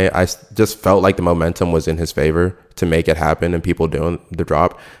Kanye, I just felt like the momentum was in his favor to make it happen and people doing the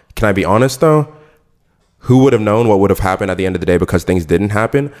drop. Can I be honest though? Who would have known what would have happened at the end of the day because things didn't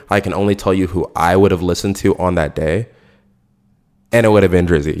happen? I can only tell you who I would have listened to on that day. And it would have been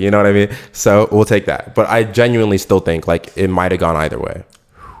Drizzy. You know what I mean? So we'll take that. But I genuinely still think like it might have gone either way.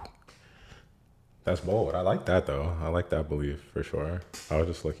 That's bold. I like that though. I like that belief for sure. I was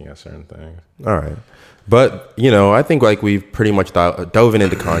just looking at certain things. All right. But, I think like we've pretty much dove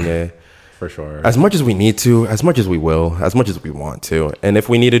into Kanye. For sure. As much as we need to, as much as we will, as much as we want to. And if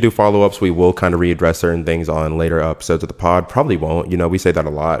we need to do follow-ups, we will kind of readdress certain things on later episodes of the pod. Probably won't. We say that a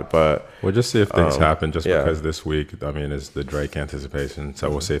lot, but... We'll just see if things happen because this week, I mean, is the Drake anticipation.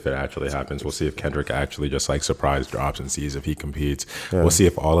 So we'll see if it actually happens. We'll see if Kendrick actually just like surprise drops and sees if he competes. Yeah. We'll see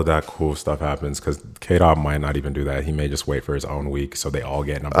if all of that cool stuff happens because K-Dot might not even do that. He may just wait for his own week so they all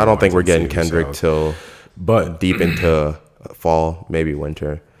get number I don't think we're getting Kendrick till deep into fall, maybe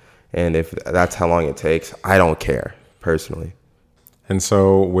winter. And if that's how long it takes, I don't care, personally. And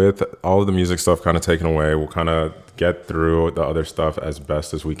so with all of the music stuff kind of taken away, we'll kind of get through the other stuff as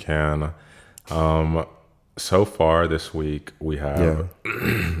best as we can. So far this week, we have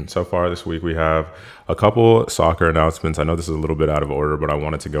a couple soccer announcements. I know this is a little bit out of order, but I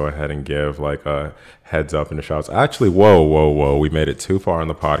wanted to go ahead and give like a heads up and a shouts. Actually, whoa. We made it too far in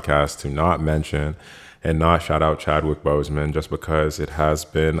the podcast to not mention and not shout out Chadwick Boseman, just because it has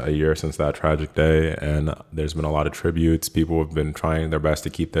been a year since that tragic day and there's been a lot of tributes. People have been trying their best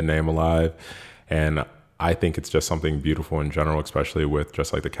to keep their name alive. And I think it's just something beautiful in general, especially with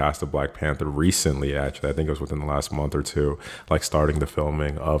just like the cast of Black Panther recently, actually. I think it was within the last month or two, like starting the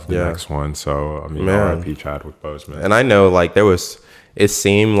filming of the next one. So, I mean, R.I.P. Chadwick Boseman. And I know like it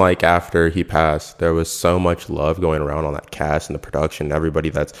seemed like after he passed, there was so much love going around on that cast and the production, everybody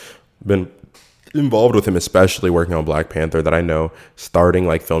that's been involved with him, especially working on Black Panther, that I know starting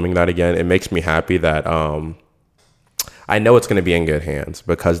like filming that again. It makes me happy that I know it's going to be in good hands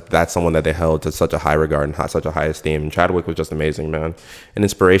because that's someone that they held to such a high regard and such a high esteem. And Chadwick was just amazing, man. An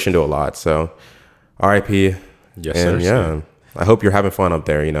inspiration to a lot. So RIP. Yes, and sir. Yeah, I hope you're having fun up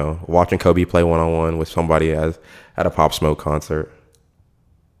there, you know, watching Kobe play one-on-one with somebody at a Pop Smoke concert.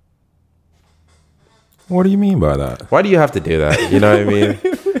 What do you mean by that? Why do you have to do that? You know what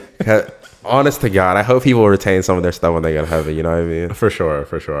I mean? Honest to God, I hope people retain some of their stuff when they get heavy. You know what I mean? For sure.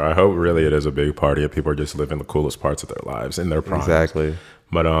 I hope really it is a big party and people are just living the coolest parts of their lives in their prime. Exactly.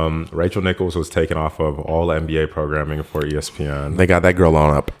 But Rachel Nichols was taken off of all NBA programming for ESPN. They got that girl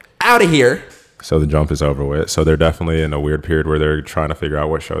on up. Out of here. So the jump is over with. So they're definitely in a weird period where they're trying to figure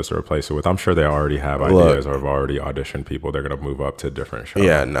out what shows to replace it with. I'm sure they already have ideas or have already auditioned people. They're going to move up to different shows.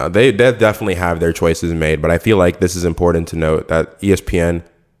 Yeah, no, they definitely have their choices made. But I feel like this is important to note that ESPN,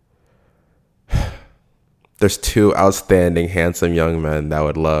 there's two outstanding, handsome young men that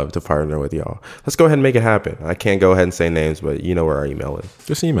would love to partner with y'all. Let's go ahead and make it happen. I can't go ahead and say names, but you know where our email is.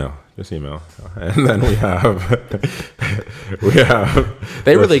 Just email. And then we have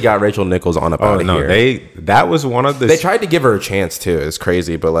they really got Rachel Nichols on up out of here. That was one of the... They tried to give her a chance too. It's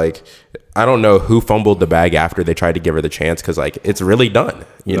crazy, but like, I don't know who fumbled the bag after they tried to give her the chance because like it's really done.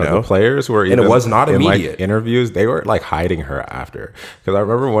 You know, the players were, and it was not immediate. Like, interviews, they were like hiding her after. Because I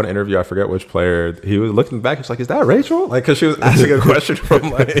remember one interview, I forget which player, he was looking back. He was like, "Is that Rachel?" Like, because she was asking a question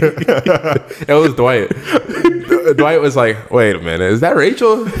from like, it was Dwight. Dwight was like, "Wait a minute, is that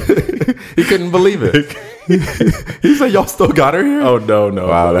Rachel?" He couldn't believe it. He said, "Y'all still got her here?" Oh no!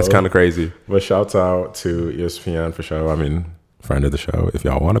 Wow, that's kind of crazy. But shouts out to ESPN for show. I mean, friend of the show if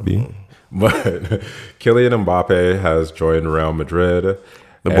y'all want to be. But Kylian Mbappe has joined Real Madrid.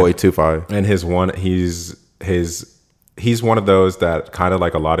 The boy 2-5. And he's one of those that kind of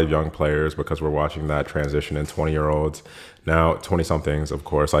like a lot of young players, because we're watching that transition in 20-year-olds. Now 20-somethings, of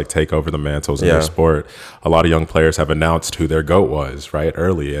course, like take over the mantles in their sport. A lot of young players have announced who their GOAT was, right,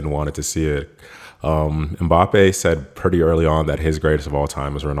 early and wanted to see it. Mbappe said pretty early on that his greatest of all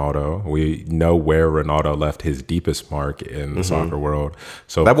time was Ronaldo. We know where Ronaldo left his deepest mark in the soccer world.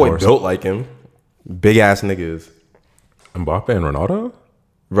 So that boy built like him. Big ass niggas. Mbappe and Ronaldo?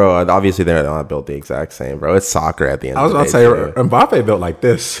 Bro, obviously they're not built the exact same, bro. It's soccer at the end of the day. I was about to say, Mbappe built like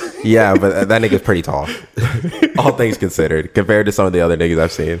this. Yeah, but that nigga's pretty tall. All things considered, compared to some of the other niggas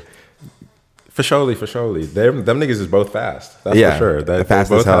I've seen. For surely. Them niggas is both fast. That's for sure. They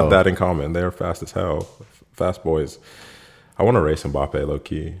both have that in common. They're fast as hell. Fast boys. I want to race Mbappe low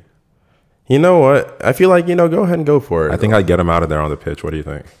key. You know what? I feel like, go ahead and go for it. I think I'd get him out of there on the pitch. What do you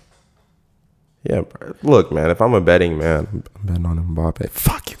think? Yeah, bro. Look, man, if I'm a betting man, I'm betting on Mbappe.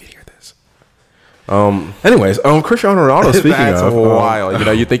 Fuck, you can hear this. Anyways, Cristiano Ronaldo, speaking that's of. wild.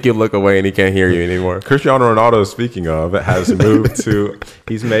 You think you look away and he can't hear you anymore. Cristiano Ronaldo, speaking of, has moved to,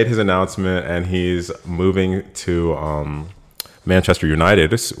 he's made his announcement and he's moving to Manchester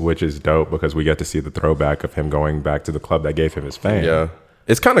United, which is dope because we get to see the throwback of him going back to the club that gave him his fame. Yeah.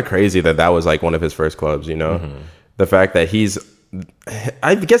 It's kind of crazy that was like one of his first clubs, The fact that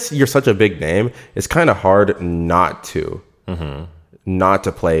I guess you're such a big name, it's kind of hard not to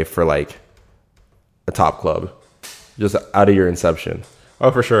play for like a top club just out of your inception. Oh,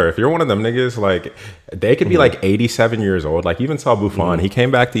 for sure. If you're one of them niggas, like, they could be like 87 years old. Like, even saw Buffon. He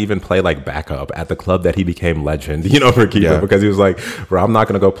came back to even play like backup at the club that he became legend, for keeper, because he was like, bro, I'm not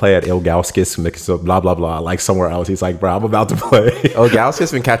going to go play at Ilgauskas, blah, blah, blah, like somewhere else. He's like, bro, I'm about to play.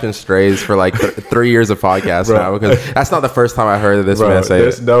 Ilgauskas been catching strays for like 3 years of podcasts now, because that's not the first time I heard of this man say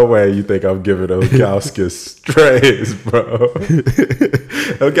there's no way you think I'm giving Ilgauskas strays, bro.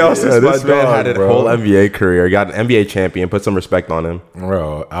 Ilgauskas, this man had a whole NBA career, got an NBA champion, put some respect on him.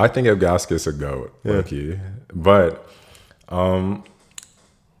 Bro, I think Ilgauskas a GOAT, low-key. But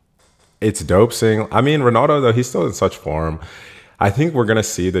it's dope seeing. I mean, Ronaldo, though, he's still in such form. I think we're going to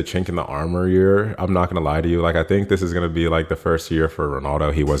see the chink in the armor year. I'm not going to lie to you. Like, I think this is going to be like the first year for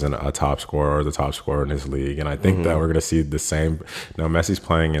Ronaldo. He wasn't a top scorer or the top scorer in his league. And I think that we're going to see the same. Now, Messi's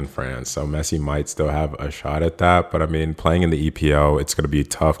playing in France, so Messi might still have a shot at that. But I mean, playing in the EPL, it's going to be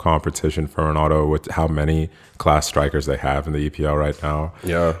tough competition for Ronaldo with how many class strikers they have in the EPL right now.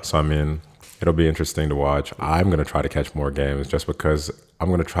 Yeah. So, I mean, it'll be interesting to watch. I'm going to try to catch more games just because I'm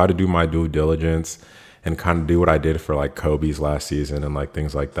going to try to do my due diligence and kind of do what I did for like Kobe's last season and like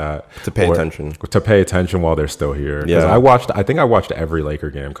things like that. To pay attention while they're still here. Yeah. I think I watched every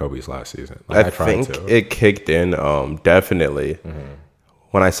Laker game Kobe's last season. Like, I think it kicked in definitely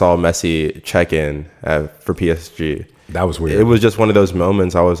when I saw Messi check in for PSG. That was weird. It was just one of those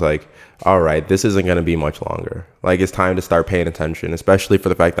moments I was like, all right, this isn't going to be much longer. Like, it's time to start paying attention, especially for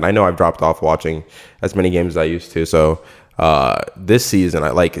the fact that I know I've dropped off watching as many games as I used to. So this season,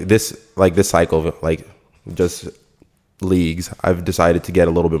 I like this cycle, like just leagues I've decided to get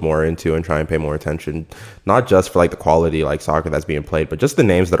a little bit more into and try and pay more attention, not just for like the quality like soccer that's being played, but just the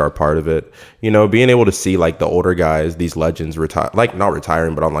names that are part of it. You know, being able to see like the older guys, these legends retire, like not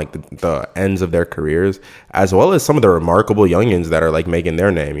retiring, but on like the ends of their careers, as well as some of the remarkable youngins that are like making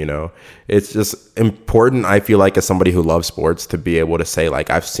their name. You know, it's just important, I feel like, as somebody who loves sports, to be able to say like,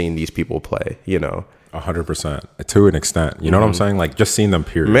 I've seen these people play, you know. 100% to an extent. You know what I'm saying? Like, just seeing them,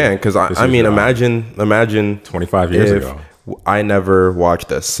 period. Man, because I mean, imagine 25 years ago. I never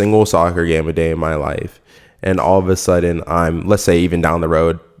watched a single soccer game a day in my life, and all of a sudden I'm, let's say even down the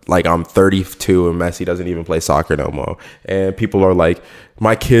road, like I'm 32 and Messi doesn't even play soccer no more. And people are like,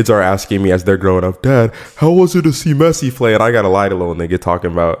 my kids are asking me as they're growing up, Dad, how was it to see Messi play? And I got to lie to them, and they get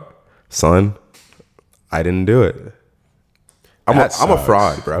talking about, son, I didn't do it. I'm a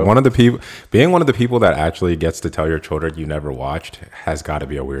fraud, bro. One of the people that actually gets to tell your children you never watched has got to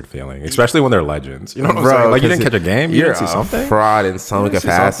be a weird feeling, especially when they're legends. You know what I'm saying? Like, you didn't catch a game, you didn't see something. Fraud in some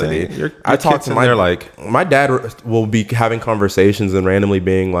capacity. I talk to my dad will be having conversations and randomly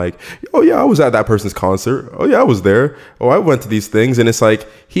being like, "Oh yeah, I was at that person's concert. Oh yeah, I was there. Oh, I went to these things." And it's like,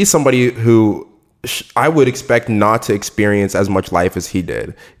 he's somebody who I would expect not to experience as much life as he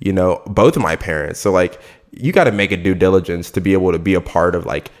did. You know, both of my parents. So like, you got to make a due diligence to be able to be a part of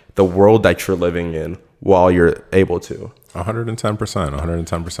like the world that you're living in while you're able to.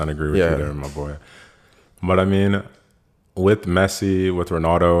 110% agree with you there, my boy. But I mean, with Messi, with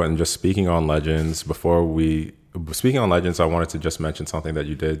Ronaldo, and just speaking on legends, I wanted to just mention something that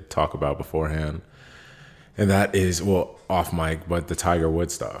you did talk about beforehand. And that is, well, off mic, but the Tiger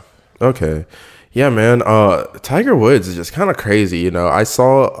Woods stuff. Okay. Yeah, man. Tiger Woods is just kind of crazy. You know, I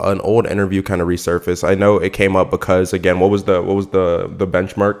saw an old interview kind of resurface. I know it came up because, again, what was the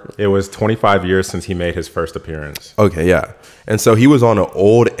benchmark? It was 25 years since he made his first appearance. Okay, yeah. And so he was on an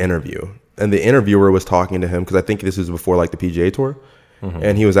old interview, and the interviewer was talking to him because I think this is before like the PGA Tour,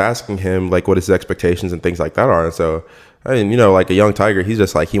 and he was asking him like what his expectations and things like that are. And so, I mean, you know, like a young Tiger, he's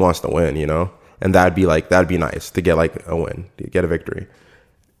just like, he wants to win, you know, and that'd be nice to get like a win, to get a victory.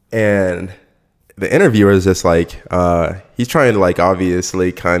 And the interviewer is just like, he's trying to like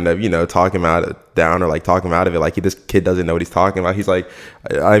obviously kind of, you know, talk him down or like talk him out of it. Like, this kid doesn't know what he's talking about. He's like,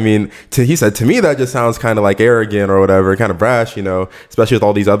 I mean, he said, to me, that just sounds kind of like arrogant or whatever, kind of brash, you know, especially with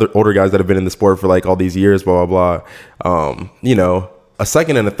all these other older guys that have been in the sport for like all these years, blah, blah, blah. You know, a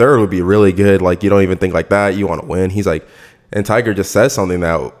second and a third would be really good. Like, you don't even think like that. You want to win. He's like, and Tiger just says something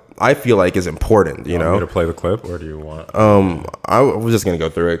that I feel like is important, you know. Want me to play the clip, or do you want? I was just gonna go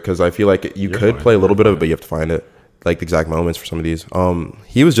through it because I feel like you could play a little bit of it, but you have to find it, like the exact moments for some of these.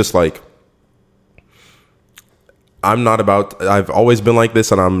 He was just like, I've always been like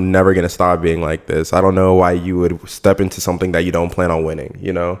this, and I'm never gonna stop being like this. I don't know why you would step into something that you don't plan on winning,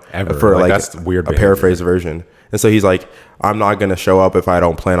 you know, ever. For like that's weird a paraphrased version. And so he's like, I'm not gonna show up if I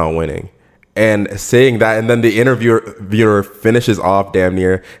don't plan on winning. And saying that, and then the interviewer finishes off damn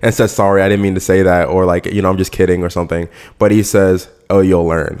near and says, sorry, I didn't mean to say that, or like, you know, I'm just kidding or something. But he says, oh, you'll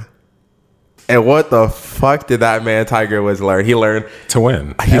learn. And what the fuck did that man Tiger Woods learn? He learned to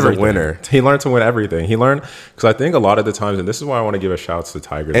win. He's everything. A winner. He learned to win everything. He learned, because I think a lot of the times, and this is why I want to give a shout to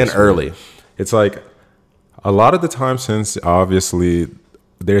Tiger. And early. It's like a lot of the time, since obviously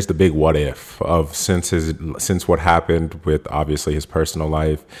there's the big what if of since what happened with obviously his personal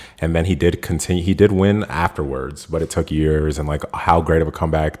life, and then he did win afterwards, but it took years, and like how great of a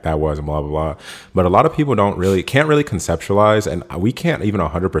comeback that was, and blah blah blah. But a lot of people can't really conceptualize, and we can't even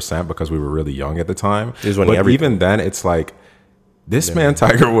 100% because we were really young at the time. But even then, it's like, this man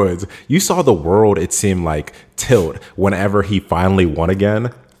Tiger Woods, you saw the world, it seemed like, tilt whenever he finally won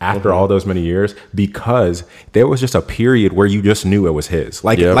again. After all those many years, because there was just a period where you just knew it was his,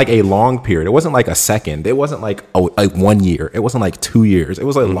 like a long period. It wasn't like a second. It wasn't like 1 year. It wasn't like 2 years. It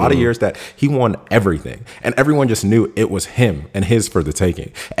was like a lot of years that he won everything, and everyone just knew it was him and his for the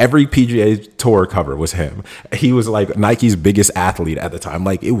taking. Every PGA Tour cover was him. He was like Nike's biggest athlete at the time.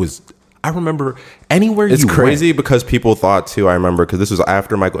 Like, it was. I remember anywhere you went. It's crazy because people thought too. I remember because this was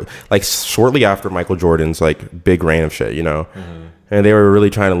after shortly after Michael Jordan's like big reign of shit, you know. And they were really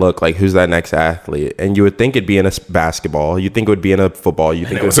trying to look like, who's that next athlete? And you would think it'd be in a basketball. You'd think it would be in a football. You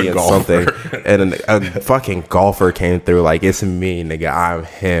think it would be in something. And a fucking golfer came through like, it's me, nigga. I'm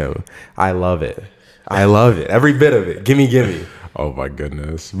him. I love it. Every bit of it. Gimme. Oh my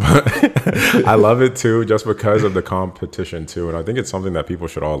goodness. I love it too, just because of the competition too. And I think it's something that people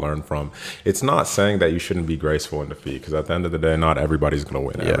should all learn from. It's not saying that you shouldn't be graceful in defeat, because at the end of the day, not everybody's going to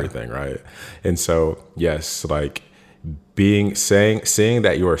win everything, right? And so, yes, like, saying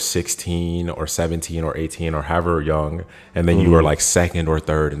that you are 16 or 17 or 18 or however young, and then you are like second or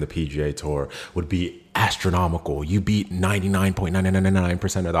third in the PGA Tour would be astronomical. You beat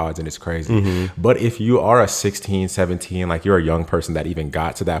 99.9999% of the odds, and it's crazy. But if you are a 16, 17, like you're a young person that even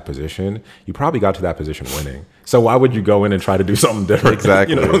got to that position, you probably got to that position winning. So why would you go in and try to do something different?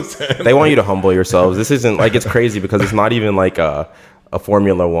 Exactly. You know what I'm saying? They want you to humble yourselves. This isn't like, it's crazy because it's not even like a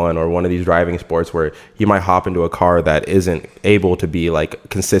Formula One or one of these driving sports where you might hop into a car that isn't able to be like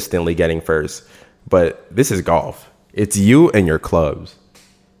consistently getting first. But this is golf. It's you and your clubs.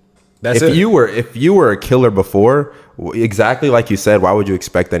 That's if you were a killer before, exactly like you said, why would you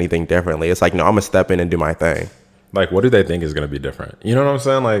expect anything differently? It's like, no, I'm gonna step in and do my thing. Like, what do they think is gonna be different? You know what I'm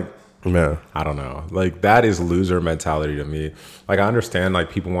saying? Like, yeah, I don't know. Like, that is loser mentality to me. Like, I understand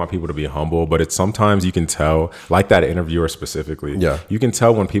like people want people to be humble, but it's sometimes you can tell, like that interviewer specifically, you can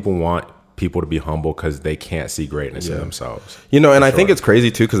tell when people want people to be humble because they can't see greatness in themselves. You know, and I think it's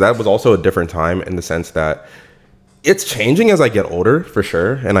crazy too, because that was also a different time in the sense that it's changing as I get older, for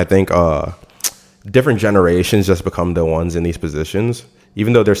sure. And I think different generations just become the ones in these positions,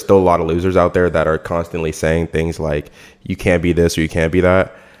 even though there's still a lot of losers out there that are constantly saying things like, you can't be this or you can't be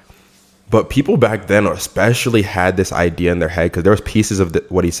that. But people back then especially had this idea in their head, because there was pieces of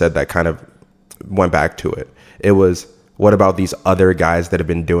what he said that kind of went back to it. It was, what about these other guys that have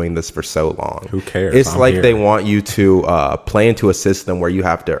been doing this for so long? Who cares? It's like they want you to play into a system where you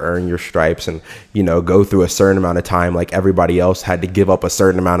have to earn your stripes and, you know, go through a certain amount of time like everybody else had to give up a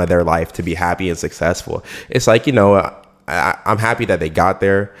certain amount of their life to be happy and successful. It's like, you know, I'm happy that they got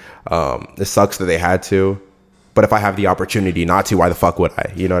there. It sucks that they had to. But if I have the opportunity not to, why the fuck would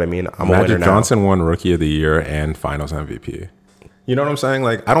I? You know what I mean? I'm a winner now. Magic Johnson won Rookie of the Year and Finals MVP. You know what I'm saying?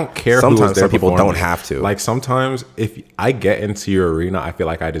 Like, I don't care. Sometimes who was there some people before don't me. have to. Like, sometimes if I get into your arena, I feel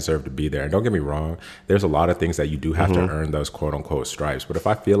like I deserve to be there. And don't get me wrong, there's a lot of things that you do have to earn those quote unquote stripes. But if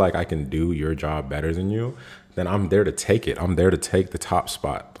I feel like I can do your job better than you, then I'm there to take it. I'm there to take the top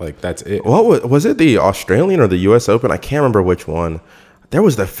spot. Like, that's it. What was it, the Australian or the US Open? I can't remember which one. There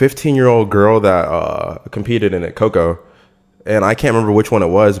was the 15-year-old girl that competed in it, Coco. And I can't remember which one it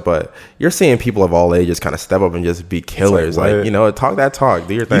was, but you're seeing people of all ages kind of step up and just be killers. Like, you know, talk that talk,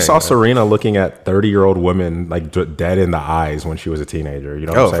 do your thing. You saw man. Serena looking at 30-year-old women like dead in the eyes when she was a teenager. You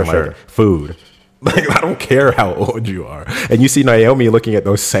know what I'm saying? For like, food. Like, I don't care how old you are. And you see Naomi looking at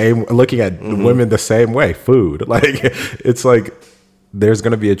women the same way. Food. Like, it's like there's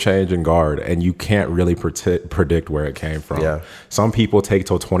going to be a change in guard, and you can't really predict where it came from. Yeah. Some people take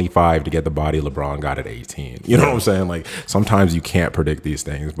till 25 to get the body LeBron got at 18. You know what I'm saying? Like, sometimes you can't predict these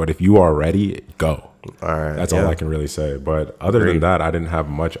things, but if you are ready, go. All right. That's all I can really say. But other than that, I didn't have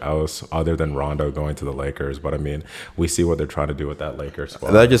much else other than Rondo going to the Lakers. But I mean, we see what they're trying to do with that Lakers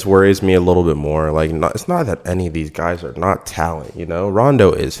squad. That just worries me a little bit more. Like, it's not that any of these guys are not talent, you know?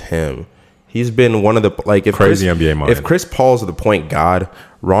 Rondo is him. He's been one of the, like, if crazy NBA mind. If Chris Paul's the point guard,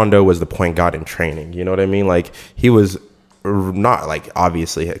 Rondo was the point guard in training. You know what I mean? Like, he was not, like,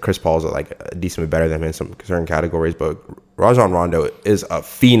 obviously Chris Paul's like decently better than him in some certain categories, but Rajon Rondo is a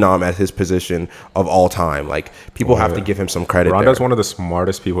phenom at his position of all time. Like, people have to give him some credit. Rondo's there. One of the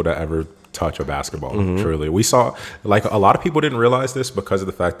smartest people to ever touch a basketball. Truly, we saw, like, a lot of people didn't realize this because of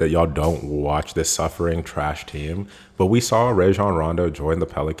the fact that y'all don't watch this suffering trash team. But we saw Rajon Rondo join the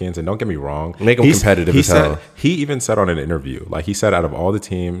Pelicans, and don't get me wrong, make him competitive as hell. He even said on an interview, like, he said out of all the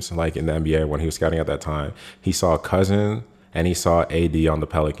teams, like, in the NBA when he was scouting at that time, he saw Cousin and he saw AD on the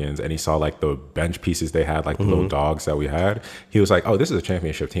Pelicans, and he saw like the bench pieces they had, like the little dogs that we had. He was like, "Oh, this is a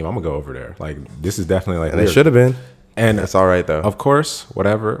championship team. I'm gonna go over there. Like, this is definitely like." And they should have been. And that's all right, though. Of course,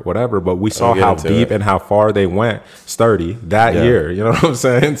 whatever. But we saw how deep and how far they went sturdy that year. You know what I'm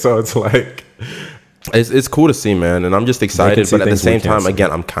saying? So it's like, it's cool to see, man. And I'm just excited. But at the same time,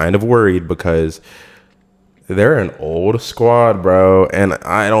 again, I'm kind of worried because they're an old squad, bro. And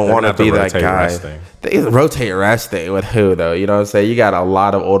I don't want to be that guy. They rotate resting with who, though? You know what I'm saying? You got a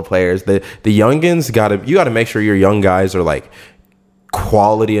lot of old players. The youngins, you got to make sure your young guys are like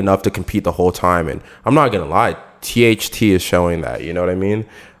quality enough to compete the whole time. And I'm not going to lie. THT is showing that, you know what I mean?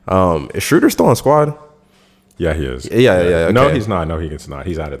 Is Schroeder still on squad? Yeah, he is. Yeah. Okay. No, he's not. No, he's not.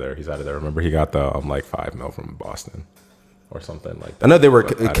 He's out of there. Remember, he got the like $5 million from Boston or something like that. I know they were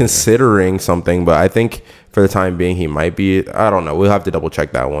considering something, but I think for the time being, he might be. I don't know. We'll have to double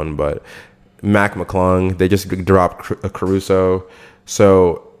check that one. But Mac McClung, they just dropped Caruso.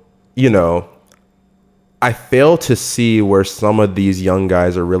 So, you know, I fail to see where some of these young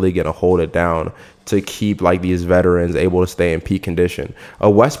guys are really going to hold it down to keep like these veterans able to stay in peak condition.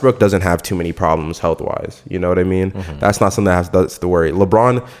 Westbrook doesn't have too many problems health-wise. You know what I mean? That's not something that's to worry.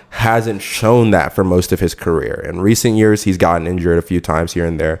 LeBron hasn't shown that for most of his career. In recent years, he's gotten injured a few times here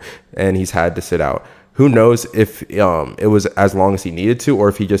and there, and he's had to sit out. Who knows if it was as long as he needed to, or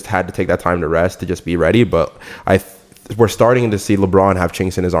if he just had to take that time to rest to just be ready. But we're starting to see LeBron have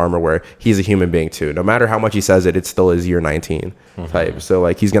chinks in his armor where he's a human being too. No matter how much he says it, it's still his year 19 type. So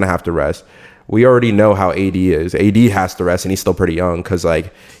like he's gonna have to rest. We already know how AD is. AD has to rest, and he's still pretty young because,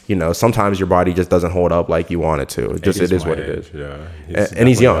 like, you know, sometimes your body just doesn't hold up like you want it to. It is what it is. Yeah, and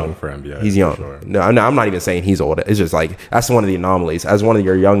he's young. For him. Yeah, he's young. Sure. No, I'm not even saying he's old. It's just like that's one of the anomalies. As one of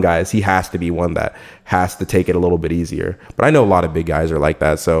your young guys, he has to be one that has to take it a little bit easier. But I know a lot of big guys are like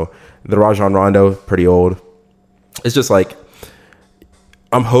that. So the Rajon Rondo, pretty old. It's just like,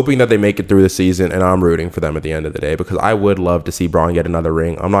 I'm hoping that they make it through the season, and I'm rooting for them at the end of the day because I would love to see Braun get another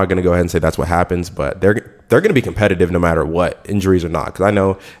ring. I'm not going to go ahead and say that's what happens, but they're going to be competitive no matter what, injuries or not, because I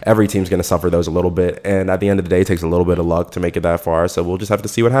know every team's going to suffer those a little bit, and at the end of the day, it takes a little bit of luck to make it that far, so we'll just have to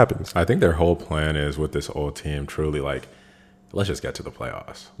see what happens. I think their whole plan is with this old team truly like, let's just get to the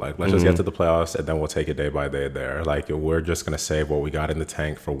playoffs. Like, let's just get to the playoffs, and then we'll take it day by day there. Like, we're just going to save what we got in the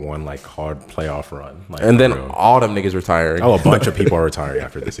tank for one, like, hard playoff run. Like, and then all them niggas retiring. Oh, a bunch of people are retiring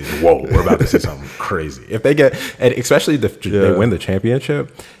after this season. Whoa, we're about to see something crazy. If they get, and especially if they win the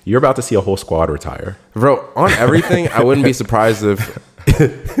championship, you're about to see a whole squad retire. Bro, on everything, I wouldn't be surprised if...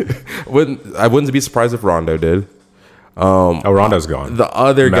 I wouldn't be surprised if Rondo did. Rondo's gone. The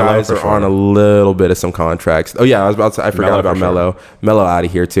other guys are on a little bit of some contracts. Oh yeah, I forgot about Melo. Melo out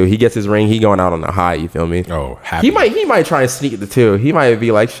of here too. He gets his ring. He going out on a high. You feel me? Oh, happy. He might try and sneak the two. He might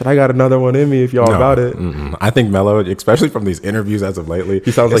be like, "Should I got another one in me?" If y'all about it. I think Melo, especially from these interviews as of lately,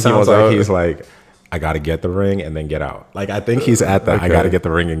 he sounds like he's like, I got to get the ring and then get out. Like, I think he's at that I got to get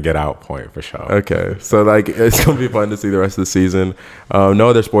the ring and get out point for sure. Okay. So, like, it's going to be fun to see the rest of the season. No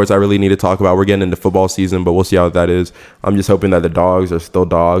other sports I really need to talk about. We're getting into football season, but we'll see how that is. I'm just hoping that the dogs are still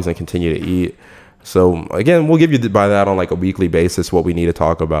dogs and continue to eat. So, again, we'll give you by that on, like, a weekly basis what we need to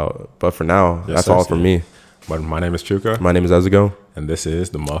talk about. But for now, that's all from me. But my name is Chuka. My name is Ezigo. And this is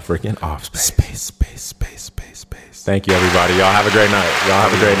the motherfucking Off Space. Space. Thank you, everybody. Y'all have a great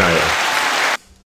night.